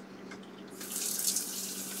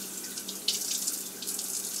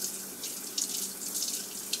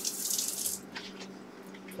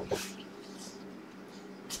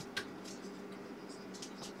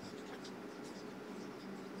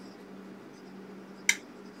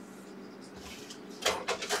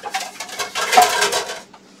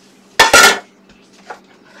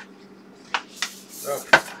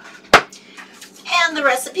 And the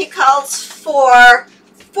recipe calls for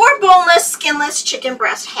 4 boneless just skinless chicken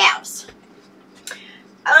breast halves.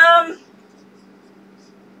 I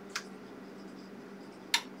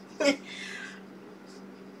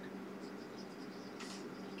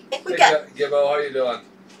think we got. Gibbo, how you doing?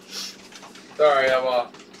 Sorry,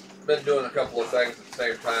 I've been doing a couple of things at the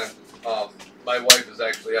same time. My wife is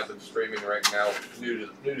actually up and streaming right now, new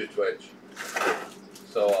to Twitch.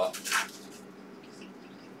 So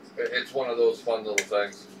it's one of those fun little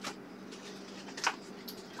things.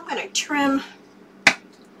 I'm gonna trim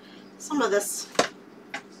some of this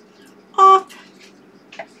off.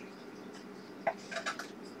 So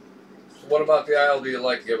what about the aisle do you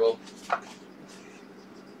like, Gibbo?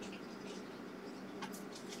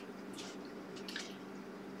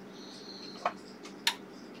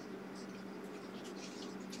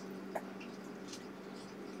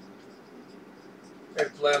 Hey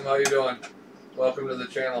Flem, how you doing? Welcome to the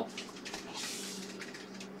channel.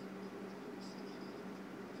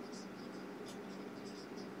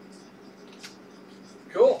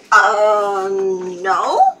 Cool.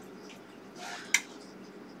 No.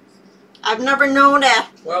 I've never known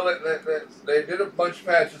Well, they did a bunch of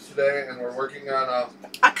patches today, and we're working on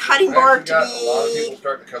a cutting board to got be a lot of people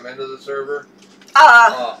starting to come into the server.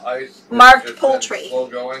 Ice marked just poultry. been slow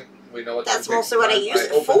going. We know it's That's gonna take mostly what I time. use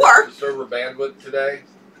it opened for. The server bandwidth today.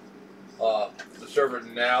 The server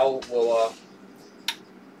now will.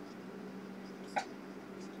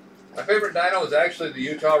 My favorite dino is actually the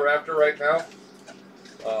Utah Raptor right now.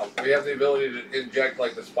 We have the ability to inject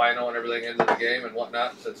like the Spino and everything into the game and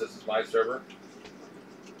whatnot since this is my server.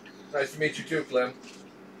 Nice to meet you too, Clem.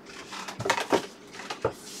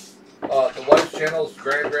 The wife's channel is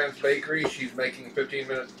Grand's Bakery. She's making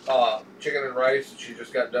 15-minute chicken and rice. She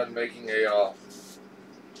just got done making a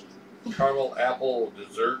caramel apple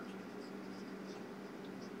dessert.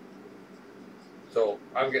 So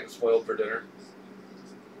I'm getting spoiled for dinner.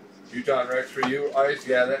 Utah and Rex for you, Ice.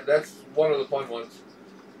 Yeah, that's one of the fun ones.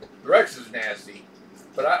 The Rex is nasty,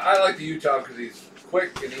 but I like the Utah because he's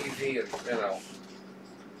quick and easy, and you know,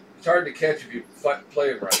 it's hard to catch if you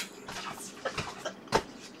play him right.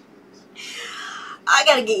 I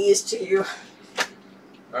gotta get used to you.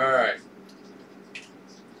 Alright.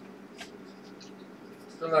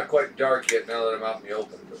 Still not quite dark yet now that I'm out in the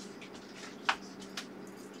open, but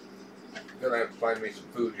I'm gonna have to find me some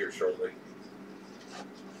food here shortly.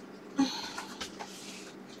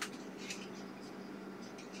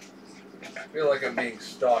 I feel like I'm being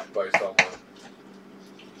stalked by someone.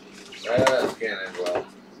 That can't end well.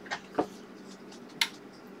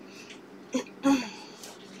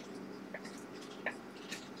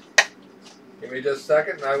 Give me just a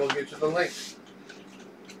second and I will get you the link.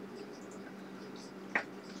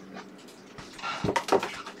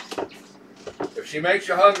 If she makes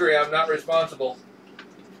you hungry, I'm not responsible.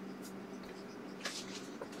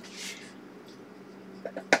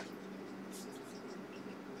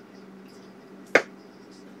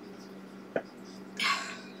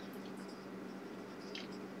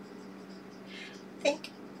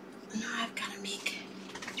 I've got to make.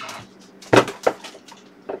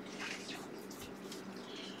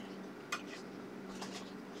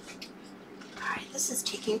 Alright, this is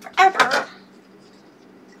taking forever.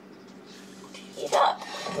 Heat up.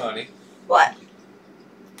 Honey. What?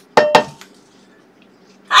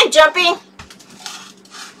 Hi, Jumpy.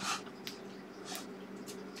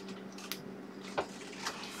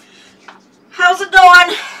 How's it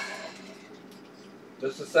going?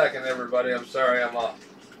 Just a second, everybody. I'm sorry. I'm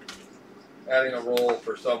adding a roll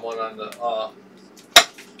for someone on the.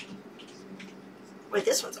 Wait,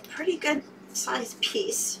 this one's a pretty good size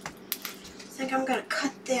piece. I think I'm gonna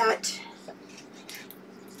cut that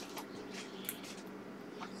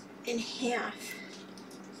in half.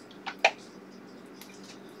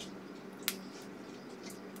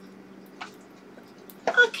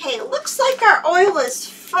 Okay, it looks like our oil is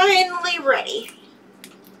finally ready.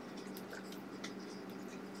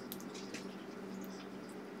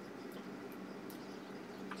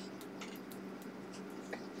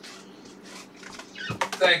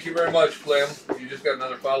 Thank you very much, Clem. You just got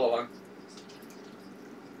another follow-on.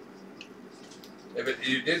 If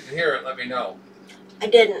you didn't hear it, let me know. I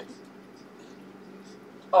didn't.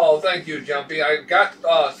 Oh, thank you, Jumpy. I got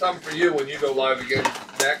some for you when you go live again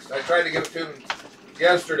next. I tried to get it to him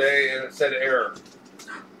yesterday, and it said error.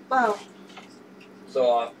 Wow.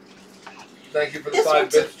 So, thank you for the This 5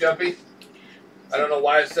 one's bits, Jumpy. I don't know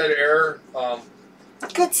why it said error.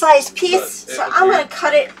 Good size piece, so I'm going to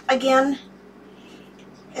cut it again.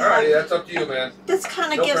 Alrighty, that's up to you, man. This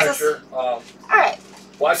kind of No gives pressure. us... Alright.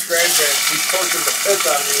 Watch Grand. He's torching the piss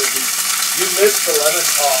out of me with these. You missed the lemon,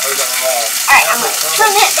 or the... Alright, I'm going to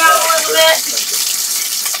turn that down a little bit.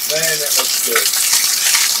 Man, that looks good.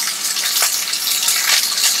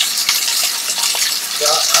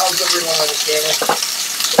 So, how's everyone on the channel?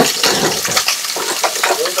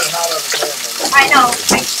 A little bit hot on the camera. I know.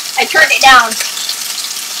 I turned it down.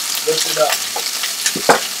 Lift it up.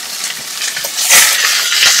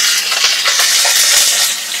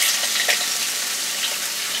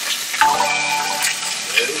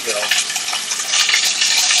 There you go.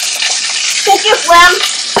 Thank you, Slim.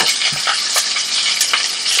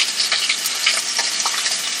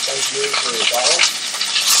 Thank you for the bottle.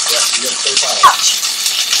 Yeah, you gotta say bottle. Ouch.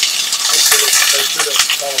 They should have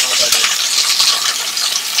called them out by name.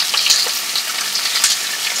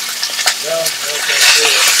 No, can't do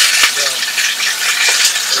it. No.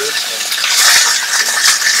 There is one.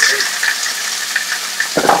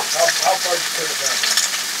 How far did you turn it down, man?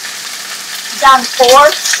 Down 4.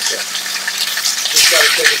 Okay. Just gotta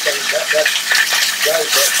take a second. That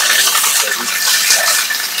time. That he's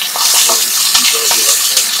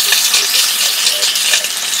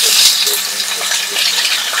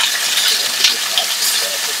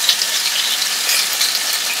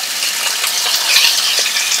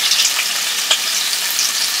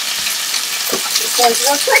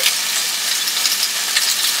Real quick.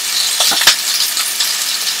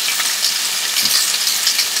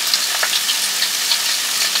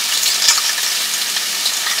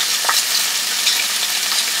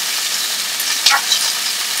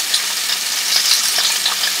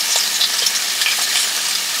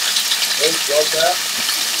 love that.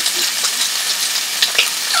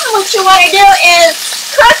 What you want to do is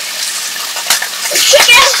cook the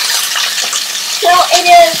chicken till it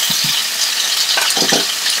is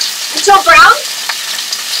until brown.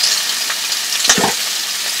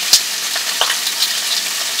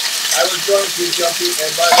 I was going to Jumpy,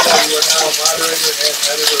 and by the way, you are now a moderator and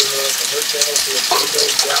editor of her channel, so if you go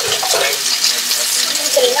down and play, I'm going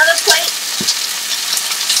to get another plate.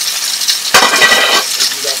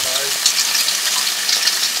 If you don't mind.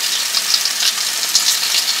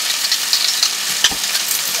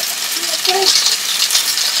 Okay.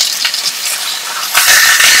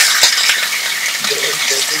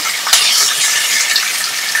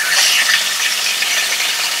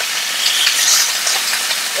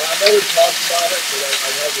 Well, I know we talked about it, but I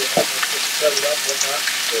had to set it up and whatnot,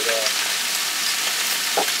 but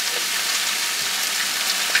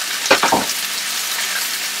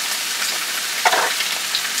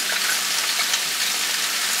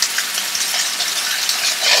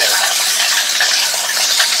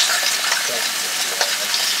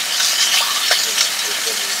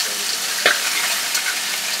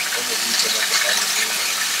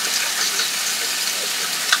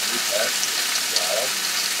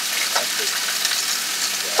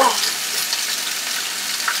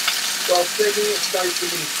well, Sydney, it's nice to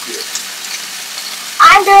meet you.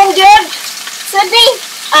 I'm doing good, Sydney.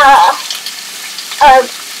 Well,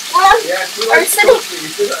 Yeah, she or likes to Sydney. cook for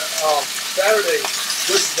you. She said, Saturday,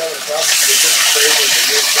 this is having a problem. They didn't say it was a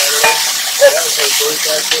good Saturday. That was her first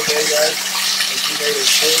actual day, guys. And she made a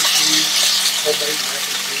full cheese, homemade mac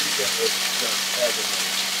and cheese that was just fabulous.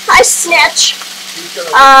 Hi, Snitch. She's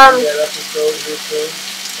going to do that episode here soon.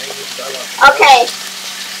 Okay.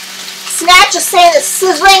 Snatch is saying the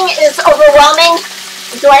sizzling is overwhelming.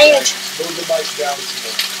 Do I need to... Move the mic down some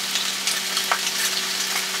more.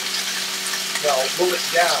 No, move it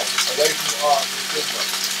down, away from the sizzling.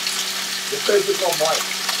 The physical mic.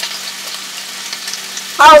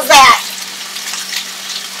 How's that?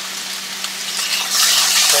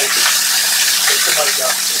 Take it. Take the mic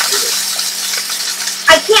up and move it.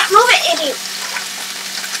 I can't move it any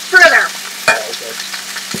further. Oh, okay.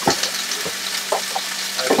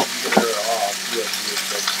 I think you get her off. USB.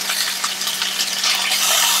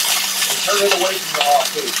 And turn it away from the off,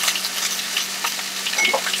 please.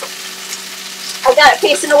 I got it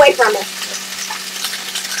facing away from me.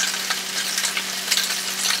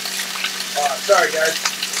 Sorry, guys.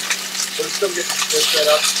 We're still getting this set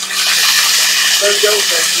up. There you go.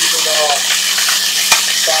 Thank you for the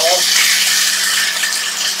follow.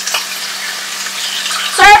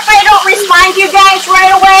 Sorry if I don't respond to you guys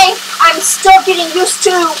right away. I'm still getting used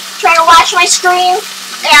to trying to watch my screen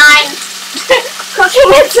and cooking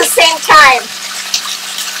at the same time.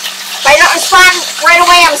 If I don't respond right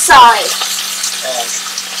away, I'm sorry.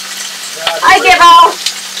 I give out.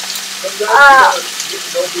 Sometimes you gotta get to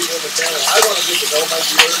know people in the channel. I want to get to know my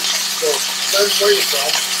viewers, so send where you're from.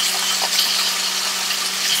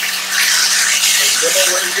 And give me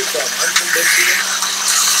where you're from. I'm from Michigan.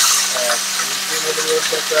 And you've seen over the rest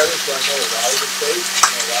of that, so I know a lot of the states,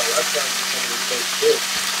 and a lot of restaurants in some of the states too.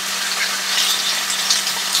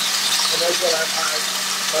 And that's what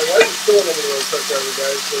My wife is still over the road truck driver,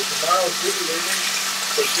 guys, so tomorrow she'll be leaving,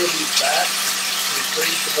 but she'll be back and bring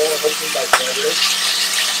some more, hopefully by Saturday.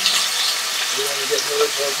 We want to get her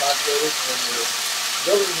more populated, and we're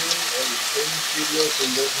building in a training studio so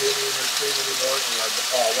you won't hear me in her screen anymore in one of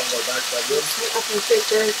our back bedrooms. I can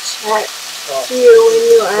figure check you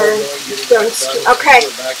when you are done. Okay.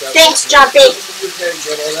 Thanks, Jumpy.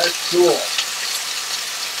 That's cool.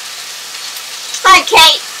 Hi,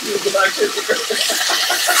 Kate. You go back to the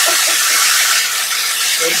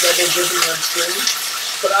double dipping on strings.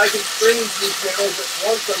 But I can string these channels at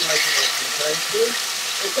once on my connection. Thank you.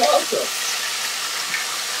 It's awesome.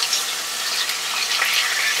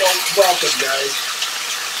 So, welcome, guys.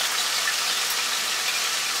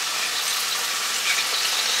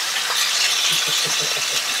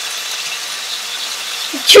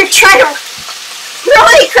 You're trying to...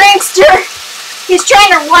 Really, Crankster? He's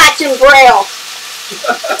trying to watch in Braille.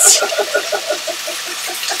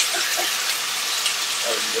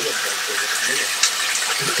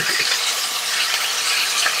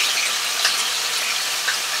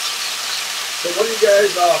 So what do you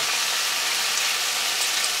guys,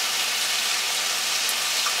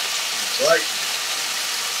 right?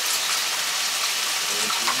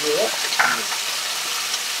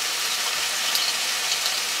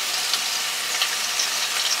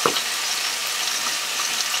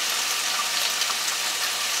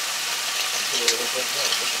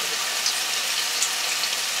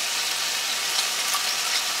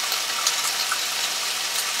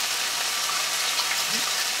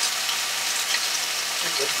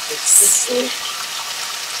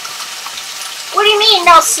 What do you mean,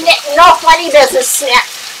 no funny business,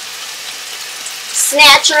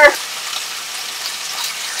 Snatcher?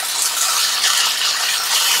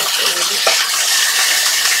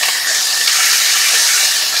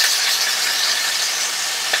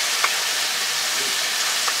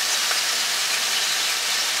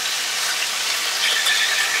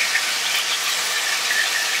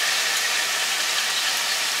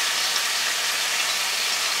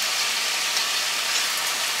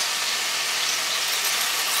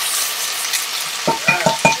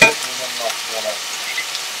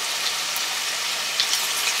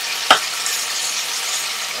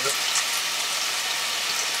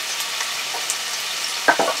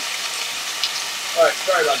 Alright,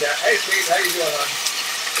 sorry about that. Hey, Steve, how you doing, hon?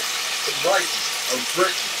 From Brighton, or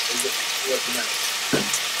Britain, is it what's the name?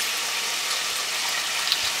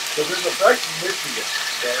 So there's a Brighton, Michigan.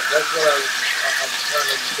 So that's what I'm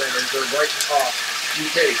trying to understand. Is there Brighton off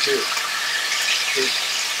UK too?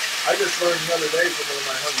 I just learned the other day from one of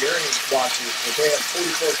my Hungarian watchers that they have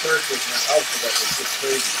 44 characters in their alphabet. It's just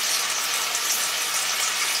crazy.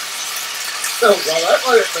 So, well, that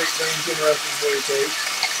might make things interesting for you, Kate.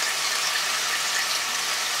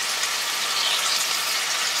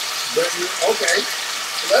 Okay,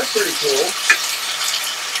 so that's pretty cool.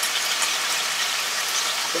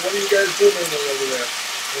 So what do you guys do mainly over there?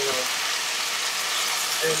 You know,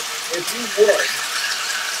 and if you would,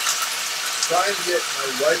 try and get my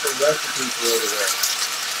wife a recipe for over there.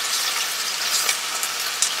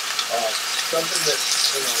 Something that,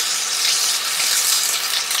 you know,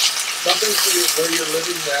 something where you're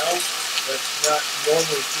living now that's not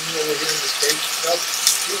normally seen over here in the States and stuff.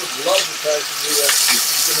 She would love to try some new recipes.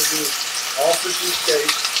 She's going to do all 50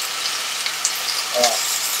 states.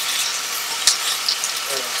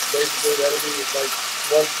 Basically, that'll be like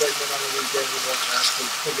one segment on the weekend and whatnot to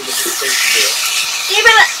pick a different state to do it.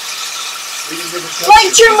 Even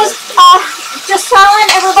like Jim was just telling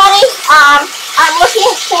everybody, I'm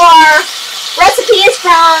looking for recipes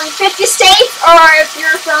from 50 states, or if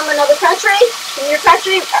you're from another country, maybe your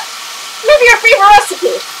favorite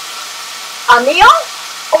recipe. A meal,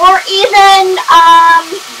 or even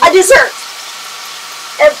a dessert.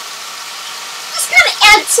 Just kind of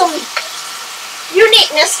add some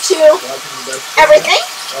uniqueness to everything.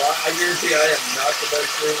 Well, I guarantee I am not the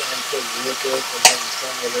best thing. I'm still with it and having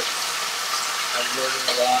fun with it. I'm learning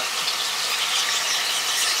a lot.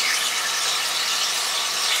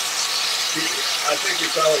 I think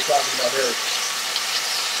you're probably talking about Eric.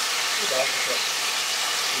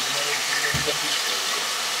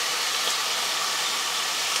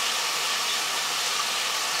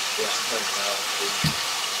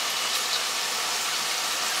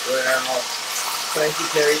 Well, thank you,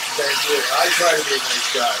 Kate. Thank you. I try to be a nice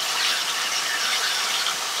guy.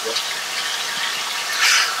 Yep.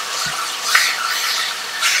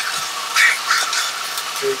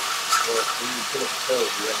 See, well, when you put up a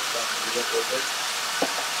code, you have something to do that real quick.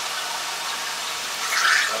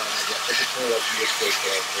 Yeah, put the code up and just go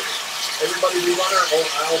for it. Everybody, we run our own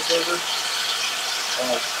aisle server.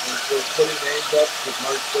 We're putting names up because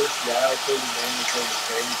March 1st, the aisle code name is going to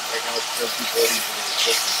change. Right now it's still 240s and it's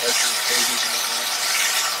just contestant pages and whatnot.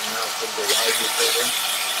 And now it's going to go live with it.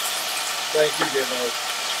 Thank you, Gimmo.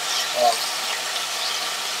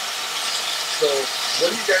 So, what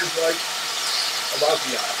do you guys like about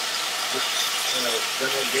the aisle? Just,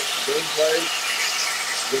 general gameplay?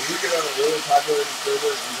 Did we get on a really popular server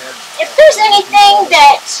and we had... If there's anything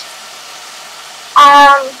that,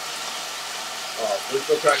 we're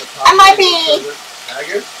still trying to I might be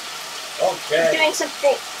Haggis? Okay. doing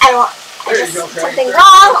something, I don't There you just go, something Craig.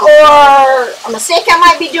 wrong or a mistake I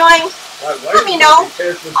might be doing. Let me know.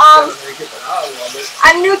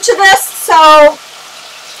 I'm new to this, so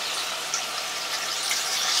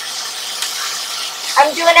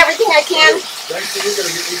I'm doing everything I can. Thanks, you're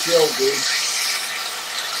gonna get me killed, dude.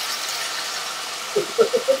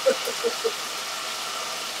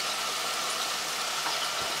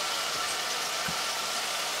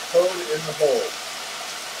 Code in the hole.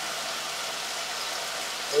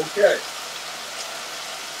 Okay.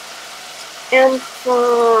 And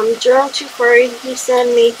from Journal 240, he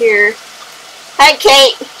sent me here. Hi,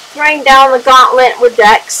 Kate. Throwing down the gauntlet with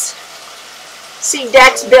Dex. See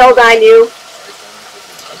Dex build on you.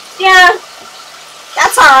 Yeah,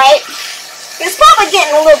 that's alright. He's probably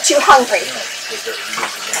getting a little too hungry.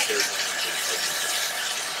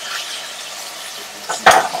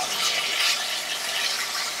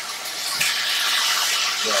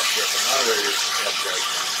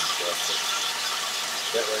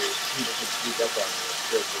 That way, people can speak up on you and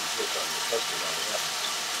still can switch on the customer on that.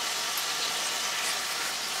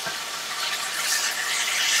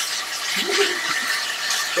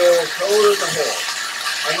 So, color in the hole.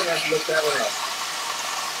 I'm going to have to look that one up.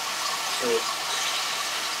 So,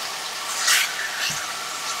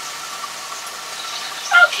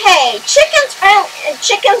 Okay,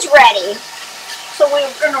 chicken's ready. So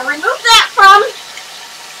we're going to remove that from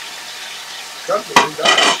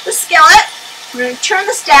the skillet. We're going to turn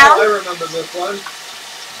this down. Oh, I remember this one.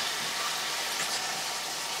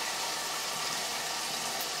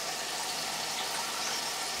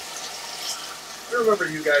 I remember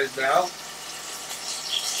you guys now.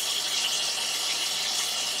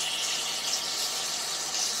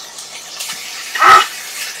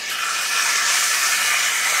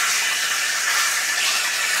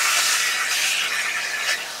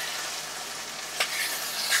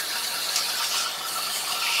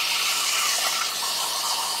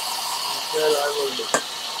 Said I would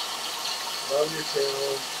love your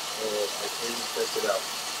channel, I came and checked it out.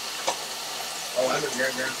 Oh, I'm in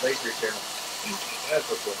Grand Bakery channel. That's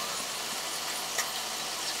what's going on.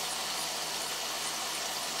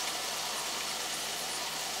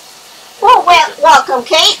 Well, welcome,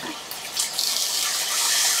 Kate.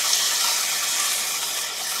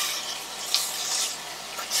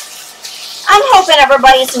 I'm hoping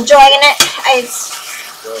everybody's enjoying it.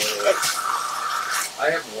 I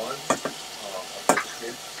have one.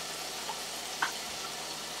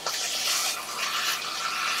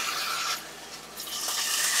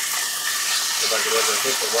 If I could ever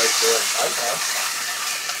hit the right there icon.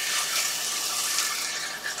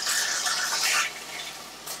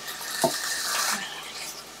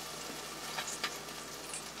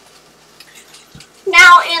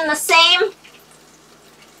 Now in the same,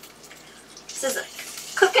 this is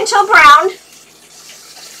cook until brown.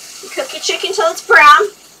 You cook your chicken until it's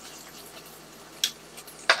brown.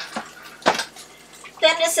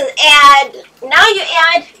 Then this is now you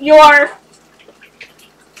add your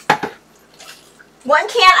 1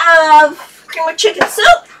 can of cream of chicken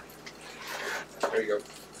soup. There you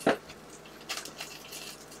go.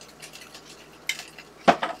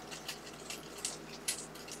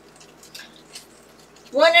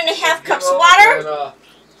 One and a half cups of water. And,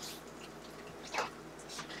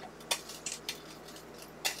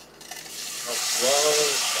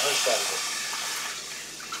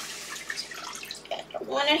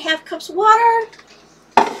 One and a half cups of water.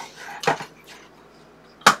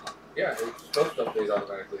 yeah, it's supposed to update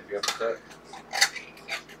automatically if you have to set.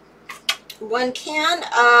 1 can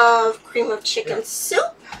of cream of chicken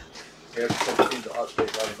soup. Yeah, it's supposed to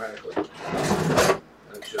update automatically.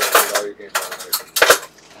 And it should update all your games automatically.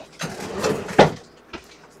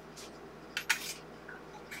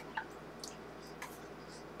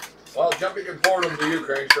 Well, jumping forward to you,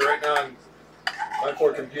 Crank. So right now, my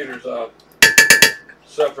poor computer's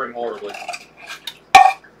suffering horribly.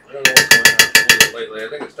 I don't know what's going on with it lately. I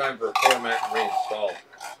think it's time for a format and reinstall.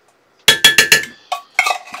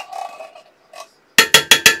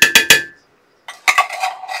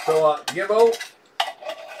 So, Gibbo.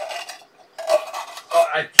 Oh,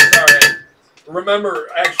 sorry. remember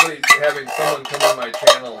actually having someone come on my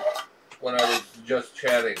channel when I was just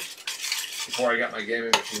chatting before I got my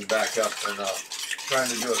gaming machine back up and trying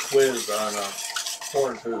to do a quiz on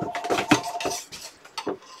foreign food.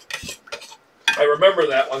 I remember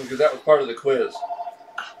that one because that was part of the quiz.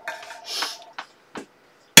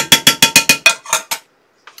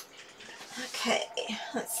 Okay,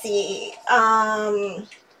 let's see. And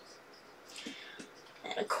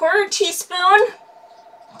a quarter teaspoon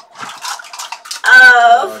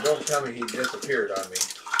of... Don't tell me he disappeared on me.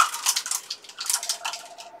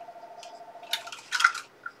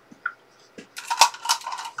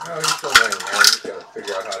 No, he's still laying there. I just gotta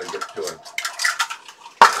figure out how to get to him.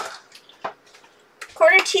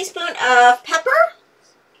 Quarter teaspoon of pepper.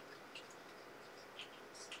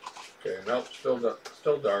 Okay, nope, still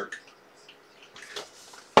dark.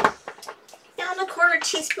 And a quarter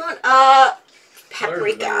teaspoon of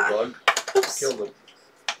paprika. There's another bug. Oops. Killed a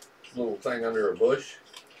little thing under a bush,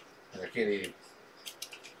 and I can't eat.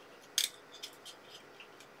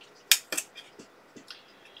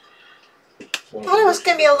 I thought it was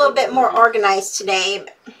going to be a little bit more organized today,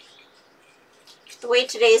 but the way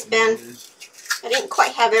today's been, I didn't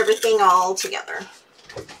quite have everything all together.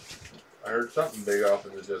 I heard something big off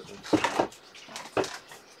in the distance.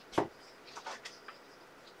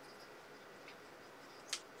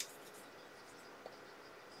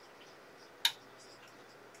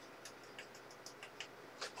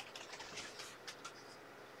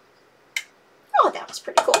 Oh, that was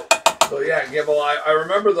pretty cool. So yeah, Gibble, I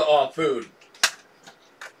remember the food.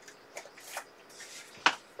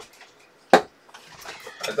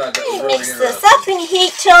 I thought that was You really mix interesting. this up and you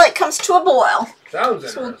heat till it comes to a boil. Sounds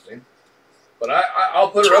interesting. But I'll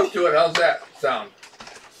put her up to it. How's that sound?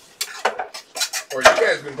 Or you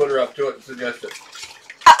guys can put her up to it and suggest it.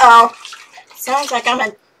 Uh-oh. Sounds like I'm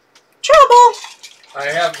in trouble. I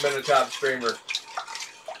haven't been a top streamer.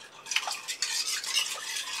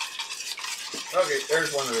 Okay,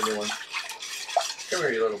 there's one of the new ones. Come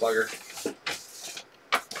here, you little bugger.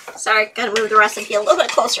 Sorry, gotta move the recipe a little bit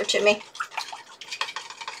closer to me.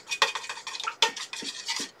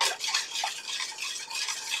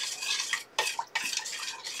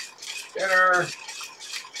 Dinner.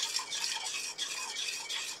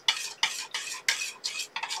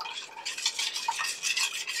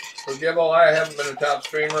 So, Gibbo, I haven't been a top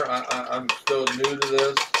streamer. I'm still new to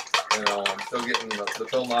this. You know, I'm still getting the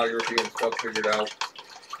filmography and stuff figured out.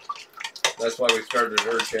 That's why we started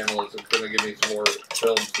her channel, is it's going to give me some more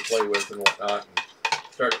films to play with and whatnot, and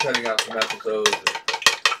start cutting out some episodes.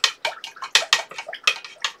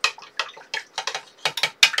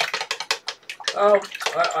 Oh,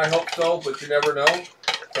 I hope so, but you never know.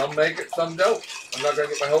 Some make it, some don't. I'm not going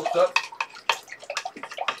to get my hopes up.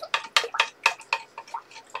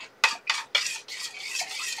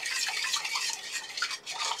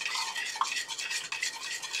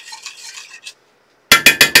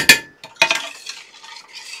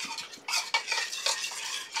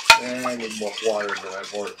 And I need more water than that,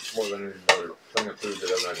 more than any other thing of food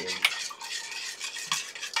that I'm not eating.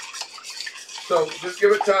 So just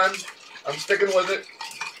give it time. I'm sticking with it.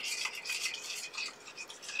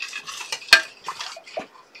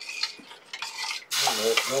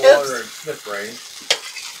 No water in Smith range.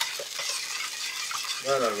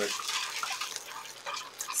 None of it.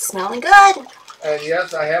 Smelling good. And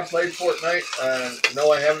yes, I have played Fortnite.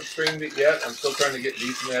 No, I haven't streamed it yet. I'm still trying to get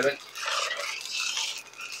decent at it.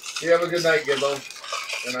 You have a good night, Gibbo.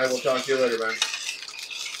 And I will talk to you later, man.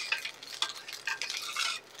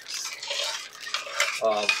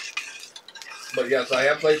 But yes, I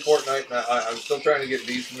have played Fortnite, and I'm still trying to get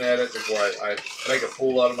decent at it before I make a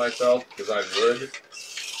fool out of myself, because I would.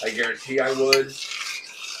 I guarantee I would,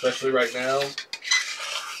 especially right now.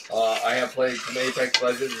 I have played some Apex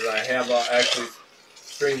Legends, and I have actually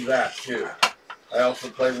streamed that, too. I also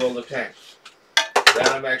play World of Tanks. That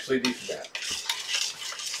I'm actually decent at.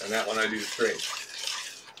 And that one I do stream.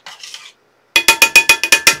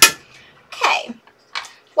 Okay.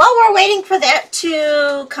 While we're waiting for that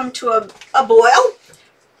to come to a boil,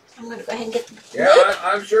 I'm going to go ahead and get the Yeah,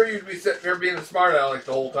 I'm sure you'd be sitting there being a smart aleck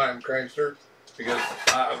the whole time, Crankster. Because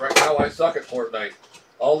right now I suck at Fortnite.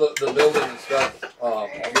 All the building and stuff,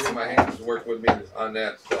 getting my hands to work with me on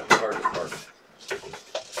that stuff, the hardest part.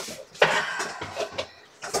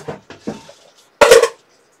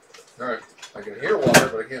 Alright, I can hear water,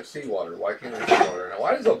 but I can't see water. Why can't I see water? Now,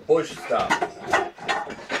 why does a bush stop?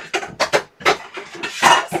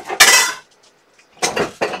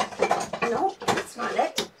 No, that's not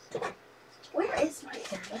it. Where is my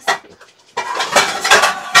service?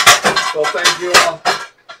 Well, thank you all.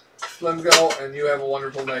 Slim Go, and you have a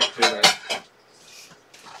wonderful night too, man.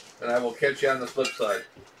 and I will catch you on the flip side.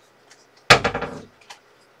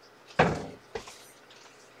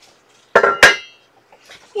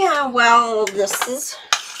 Yeah, well, this is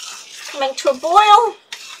coming to a boil.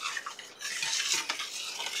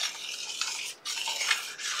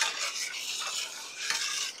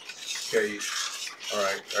 Okay,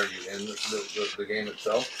 alright, are you in the game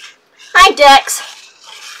itself? Hi, Dex.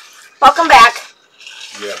 Welcome back.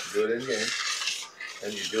 You have to do it in game,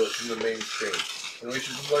 and you do it from the main screen. And we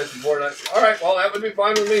should play some Fortnite. Alright, well, that would be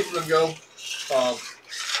fine with me for them to go. I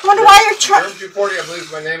wonder why you're trying. Germ 240, I believe,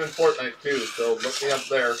 is my name in Fortnite, too, so look me up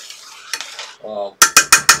there.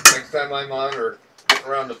 Next time I'm on or getting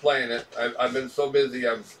around to playing it, I've been so busy,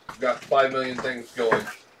 I've got 5 million things going.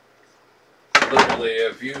 Literally,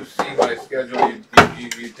 if you see my schedule,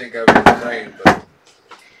 you'd think I was insane, but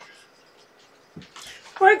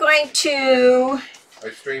We're going to.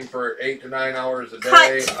 I stream for 8 to 9 hours a day.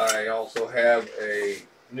 Cut. I also have a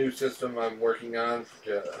new system I'm working on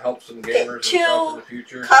to help some gamers and Two stuff in the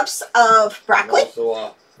future. cups of broccoli. I'm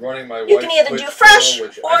also running my You can either do fresh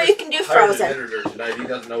or you can do frozen. An editor tonight. He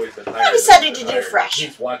doesn't know he's been hired. I decided to do fresh.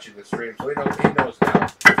 He's watching the stream, so he knows now.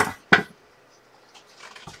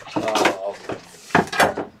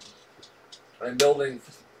 I'm building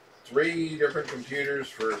 3 different computers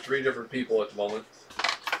for 3 different people at the moment.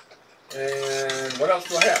 And what else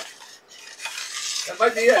do I have? That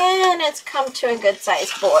might be it. And it's come to a good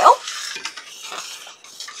sized boil.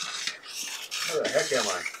 Where the heck am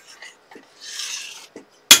I?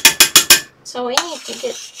 So we need to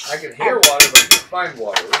get I can hear water, but I can't find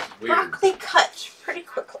water. This is weird. broccoli cut pretty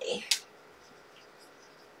quickly.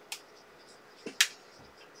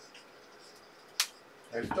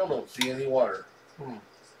 I still don't see any water.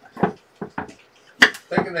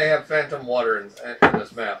 Thinking they have phantom water in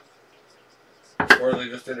this map. Or they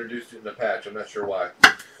just introduced it in the patch. I'm not sure why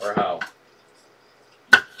or how.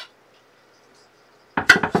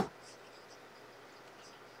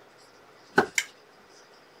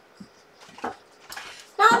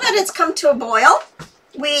 Now that it's come to a boil,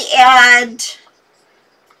 we add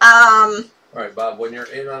Alright, Bob, when you're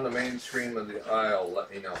in on the main screen of the aisle,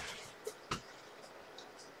 let me know.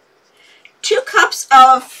 2 cups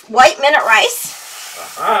of white minute rice.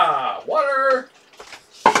 Aha! Water!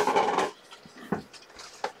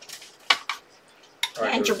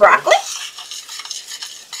 Right, And your broccoli.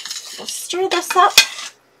 We'll stir this up.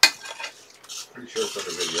 Pretty sure it's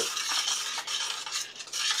under video.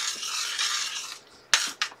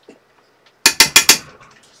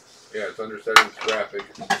 Yeah, it's under settings graphic.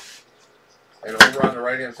 And over on the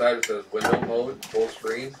right hand side it says window mode, full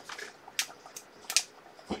screen.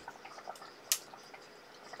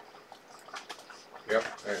 Yep,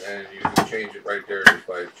 and you can change it right there just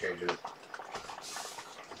by changing it.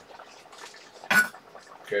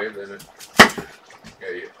 Okay, then it, yeah,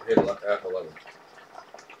 you hit F11.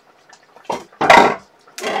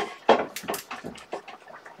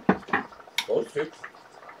 Close to.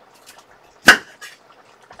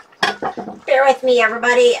 Bear with me,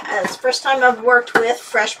 everybody. It's the first time I've worked with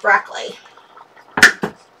fresh broccoli.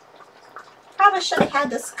 Probably should have had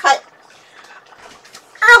this cut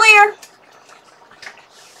earlier.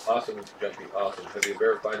 Awesome, Jumpy, awesome. Have you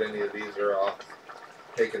verified any of these are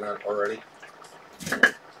taken out already?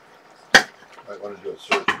 Might want to do a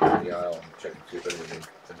search in the aisle and check and see if anything's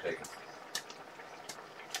been taken.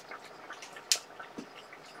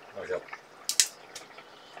 Might help.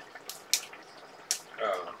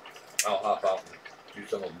 I'll hop out and do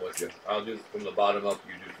some of them with you. I'll do from the bottom up,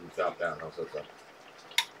 you do from the top down. How's that sound?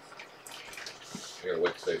 I gotta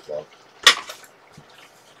wait to stay slow.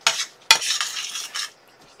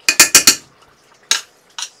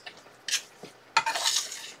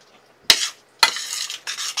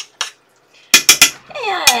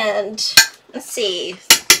 And let's see,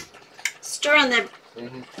 stir in the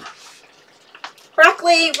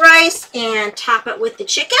broccoli, rice, and top it with the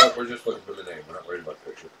chicken. Oh, we're just looking for the name. We're not worried about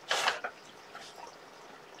the picture.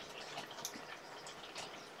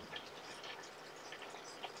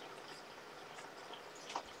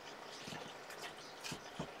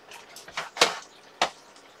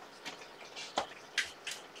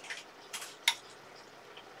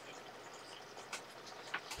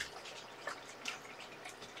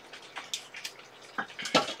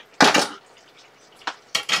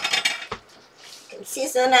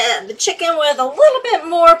 Season the chicken with a little bit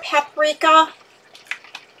more paprika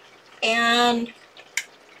and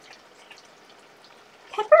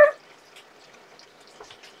pepper.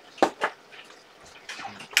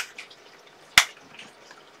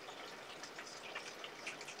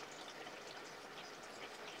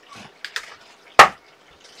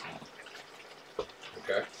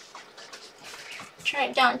 Okay. Turn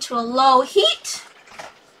it down to a low heat.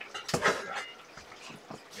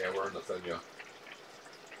 Yeah, we're in the thing, yeah.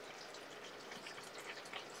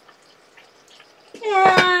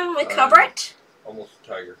 And we cover it. Almost a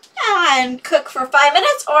tiger. And cook for 5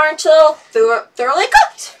 minutes or until thoroughly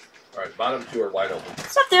cooked. All right, bottom two are wide open.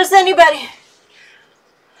 So if there's anybody...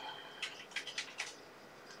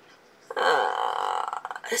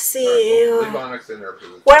 let's see. Right, leave onyx in there.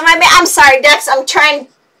 What am I I'm sorry, Dex. I'm trying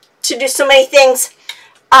to do so many things.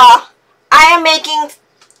 I am making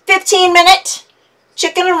 15-minute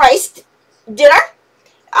chicken and rice dinner.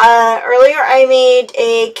 Earlier I made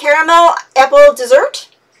a caramel apple dessert.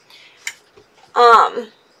 I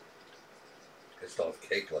still have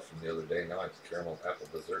cake left from the other day. Now it's caramel apple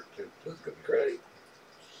dessert too. This is gonna be great.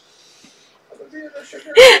 I'm gonna be in the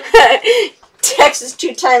sugar. Dex is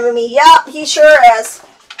two-timing me. Yup, he sure is.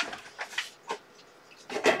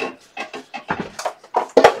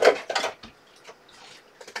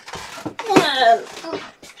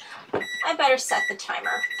 I better set the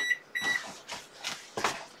timer.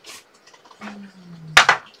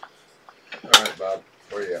 All right, Bob.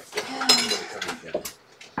 Where you at?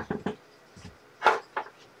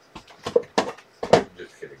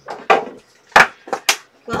 Just kidding, Bob.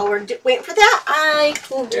 While we're waiting for that, I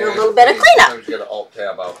can do a little bit of cleanup. Sometimes you got to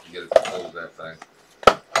alt-tab out to get it to close that thing.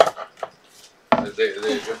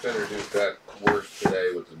 They just introduced that worse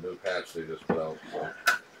today with the new patch they just put out. So.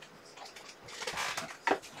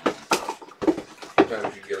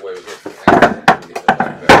 Sometimes you can get away with it from angles and you get it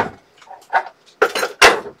like that.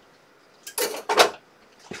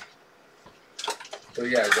 So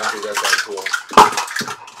yeah, Jumpy, that's all cool.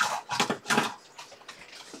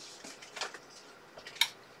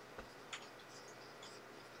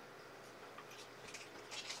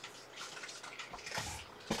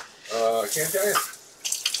 I can't tell you.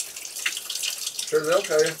 Sure, they'll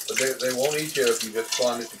tell you, but they won't eat you if you just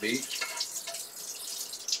spawn it to beat.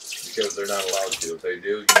 Because they're not allowed to. If they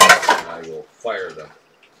do, I will fire them.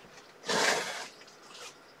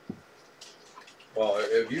 Well,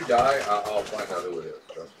 if you die, I'll find out who it is.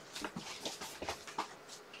 Trust me.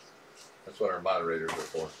 That's what our moderators are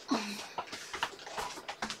for.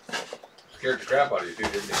 Scared the crap out of you too,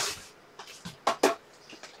 didn't you?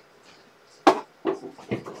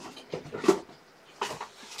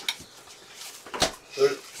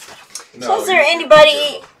 No, so is there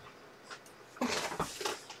anybody...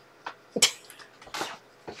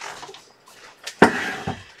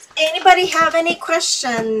 Anybody have any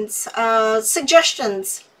questions,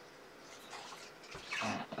 suggestions?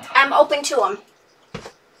 I'm open to them.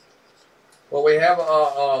 Well, we have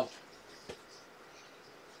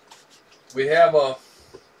a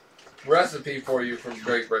recipe for you from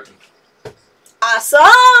Great Britain.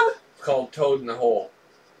 Awesome! It's called Toad in the Hole.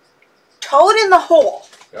 Toad in the Hole.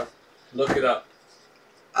 Yep. Look it up.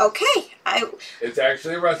 Okay. It's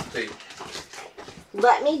actually a recipe.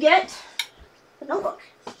 Let me get the notebook.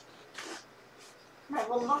 My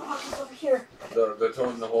little notebook is over here. The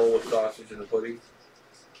Toad in the Hole with sausage and the pudding.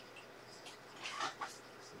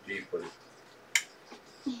 Beef pudding.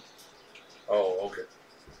 Oh, okay.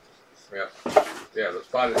 Yeah. Yeah, the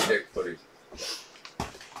spotted dick pudding.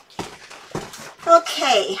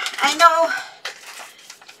 Okay, I know.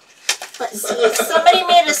 Let's see. Somebody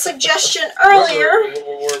made a suggestion earlier.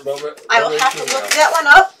 I will have to look that one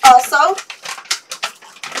up also.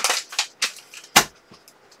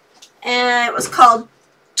 And it was called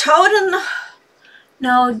Toad in the...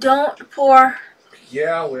 No, don't pour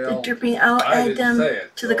the dripping out. Add them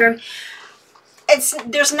to the gravy.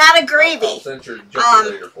 There's not a gravy. I'll send your Jumpy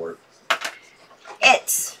later for it.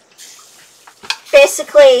 It's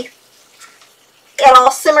basically it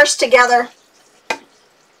all simmers together.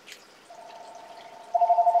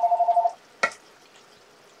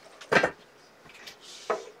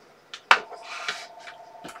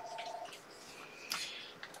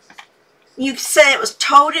 You said it was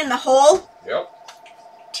Toad in the Hole? Yep.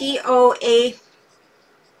 T-O-A.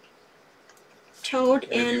 Toad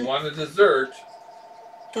in... If you want a dessert...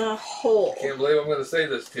 The Hole. I can't believe I'm going to say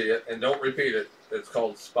this to you, and don't repeat it. It's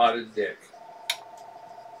called Spotted Dick.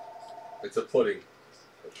 It's a pudding.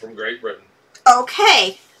 It's from Great Britain.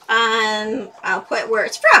 Okay. I'll put where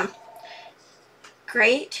it's from.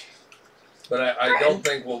 Great. But I don't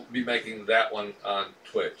think we'll be making that one on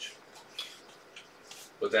Twitch.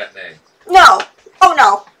 With that name. No. Oh,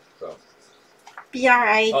 no. So.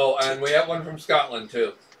 B-R-I... Oh, and we have one from Scotland,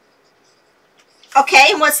 too.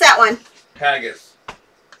 Okay, and what's that one? Haggis.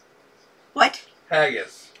 What?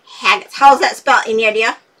 Haggis. Haggis. How's that spelled? Any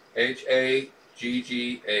idea? H-A-G-G-A-S.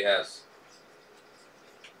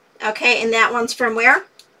 Okay, and that one's from where?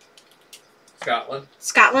 Scotland.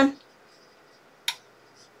 Scotland.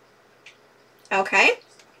 Okay.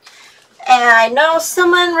 And I know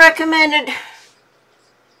someone recommended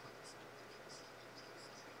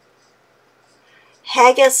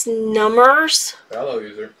haggis numbers. Hello,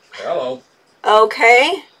 user. Hello.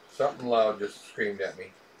 Okay. Something loud just screamed at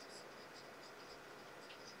me.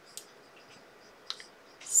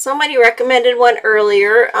 Somebody recommended one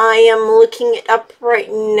earlier. I am looking it up right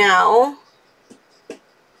now.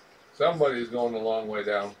 Somebody's going a long way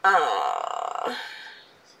down.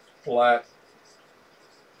 Flat.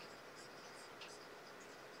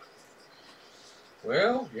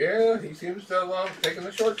 Well, yeah, he seems to have taken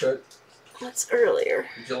the shortcut. What's earlier?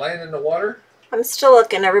 Did you land in the water? I'm still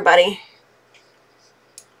looking, everybody.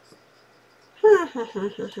 Who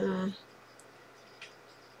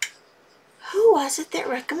was it that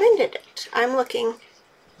recommended it? I'm looking.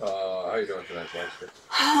 How you doing tonight, Master?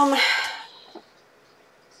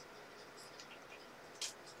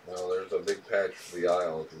 Well, there's a big patch for the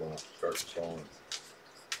aisle if you want to start installing.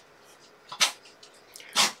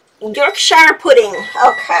 Yorkshire pudding.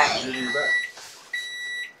 Okay. You're back.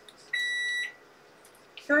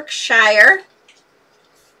 Yorkshire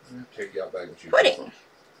Take you out back and shoot. pudding.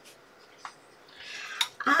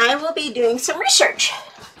 I will be doing some research.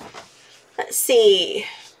 Let's see.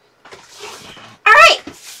 All right,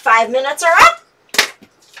 5 minutes are up.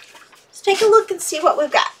 Let's take a look and see what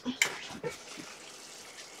we've got.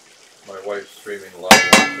 My wife's streaming live.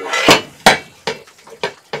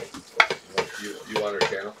 You on her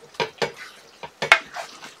channel?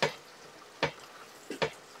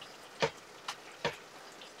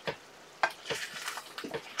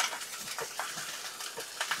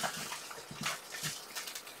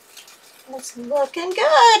 It's looking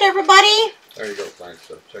good, everybody. There you go, fine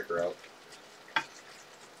stuff. Check her out.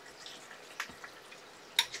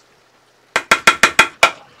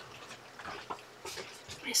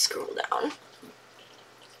 I scroll down.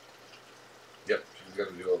 Yep, she's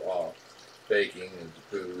gonna do it all. Baking and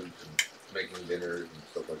foods and making dinners and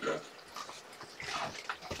stuff like that.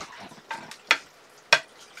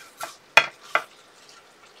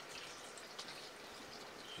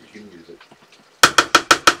 She can use it.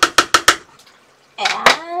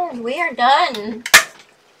 And we are done.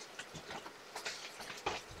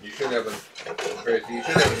 You should have a Tracy, you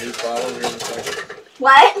should have a new follow here in a second.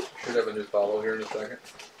 What? Should have a new follow here in a second.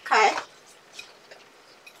 Okay.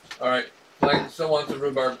 Alright, Blank still wants a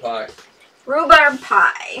rhubarb pie. Rhubarb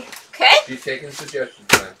pie. Okay. She's taking suggestions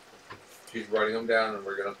then. She's writing them down and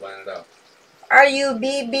we're gonna plan it out.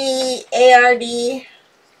 R-U-B-B-A-R-D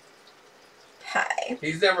pie.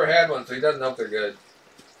 He's never had one, so he doesn't know if they're good.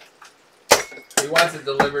 He wants it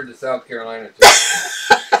delivered to South Carolina too.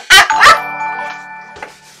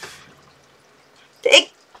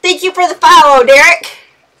 Thank you for the follow, Derek.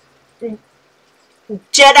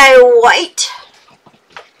 Jedi White.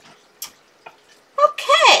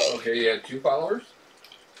 Okay. Okay, you had 2 followers?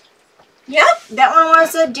 Yep, that one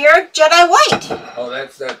was a Derek Jedi White. Oh,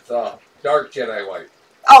 that's dark Jedi White.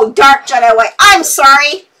 Oh, dark Jedi White. I'm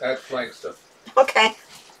sorry. That's flank stuff. Okay.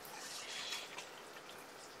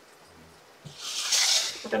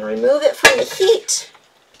 We're going to remove it from the heat.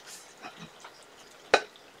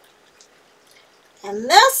 And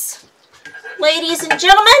this, ladies and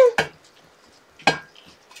gentlemen,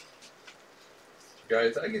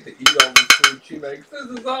 Guys, I get to eat all this food she makes. This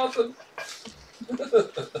is awesome.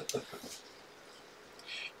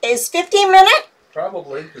 is 15-minute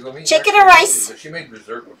Probably, because I mean, chicken and rice. But she made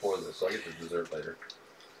dessert before this, so I get the dessert later.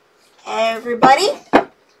 Everybody.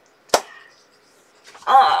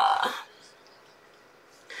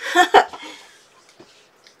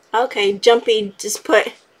 Okay, Jumpy just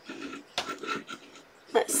put.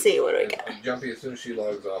 Let's see what do we got. Jumpy, as soon as she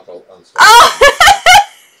logs off, I'll unstop.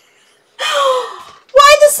 Oh!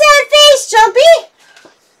 Why the sad face, Jumpy?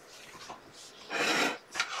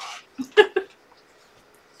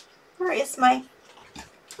 Where is my?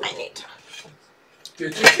 I need to.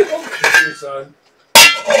 Did you kill your son?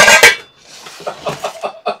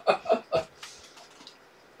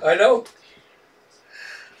 I know.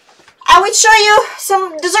 I would show you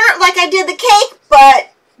some dessert like I did the cake,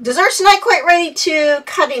 but dessert's not quite ready to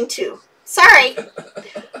cut into. Sorry.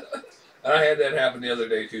 I had that happen the other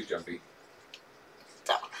day too, Jumpy.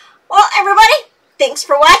 So, well, everybody, thanks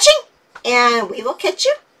for watching, and we will catch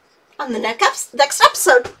you on the next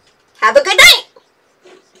episode. Have a good night.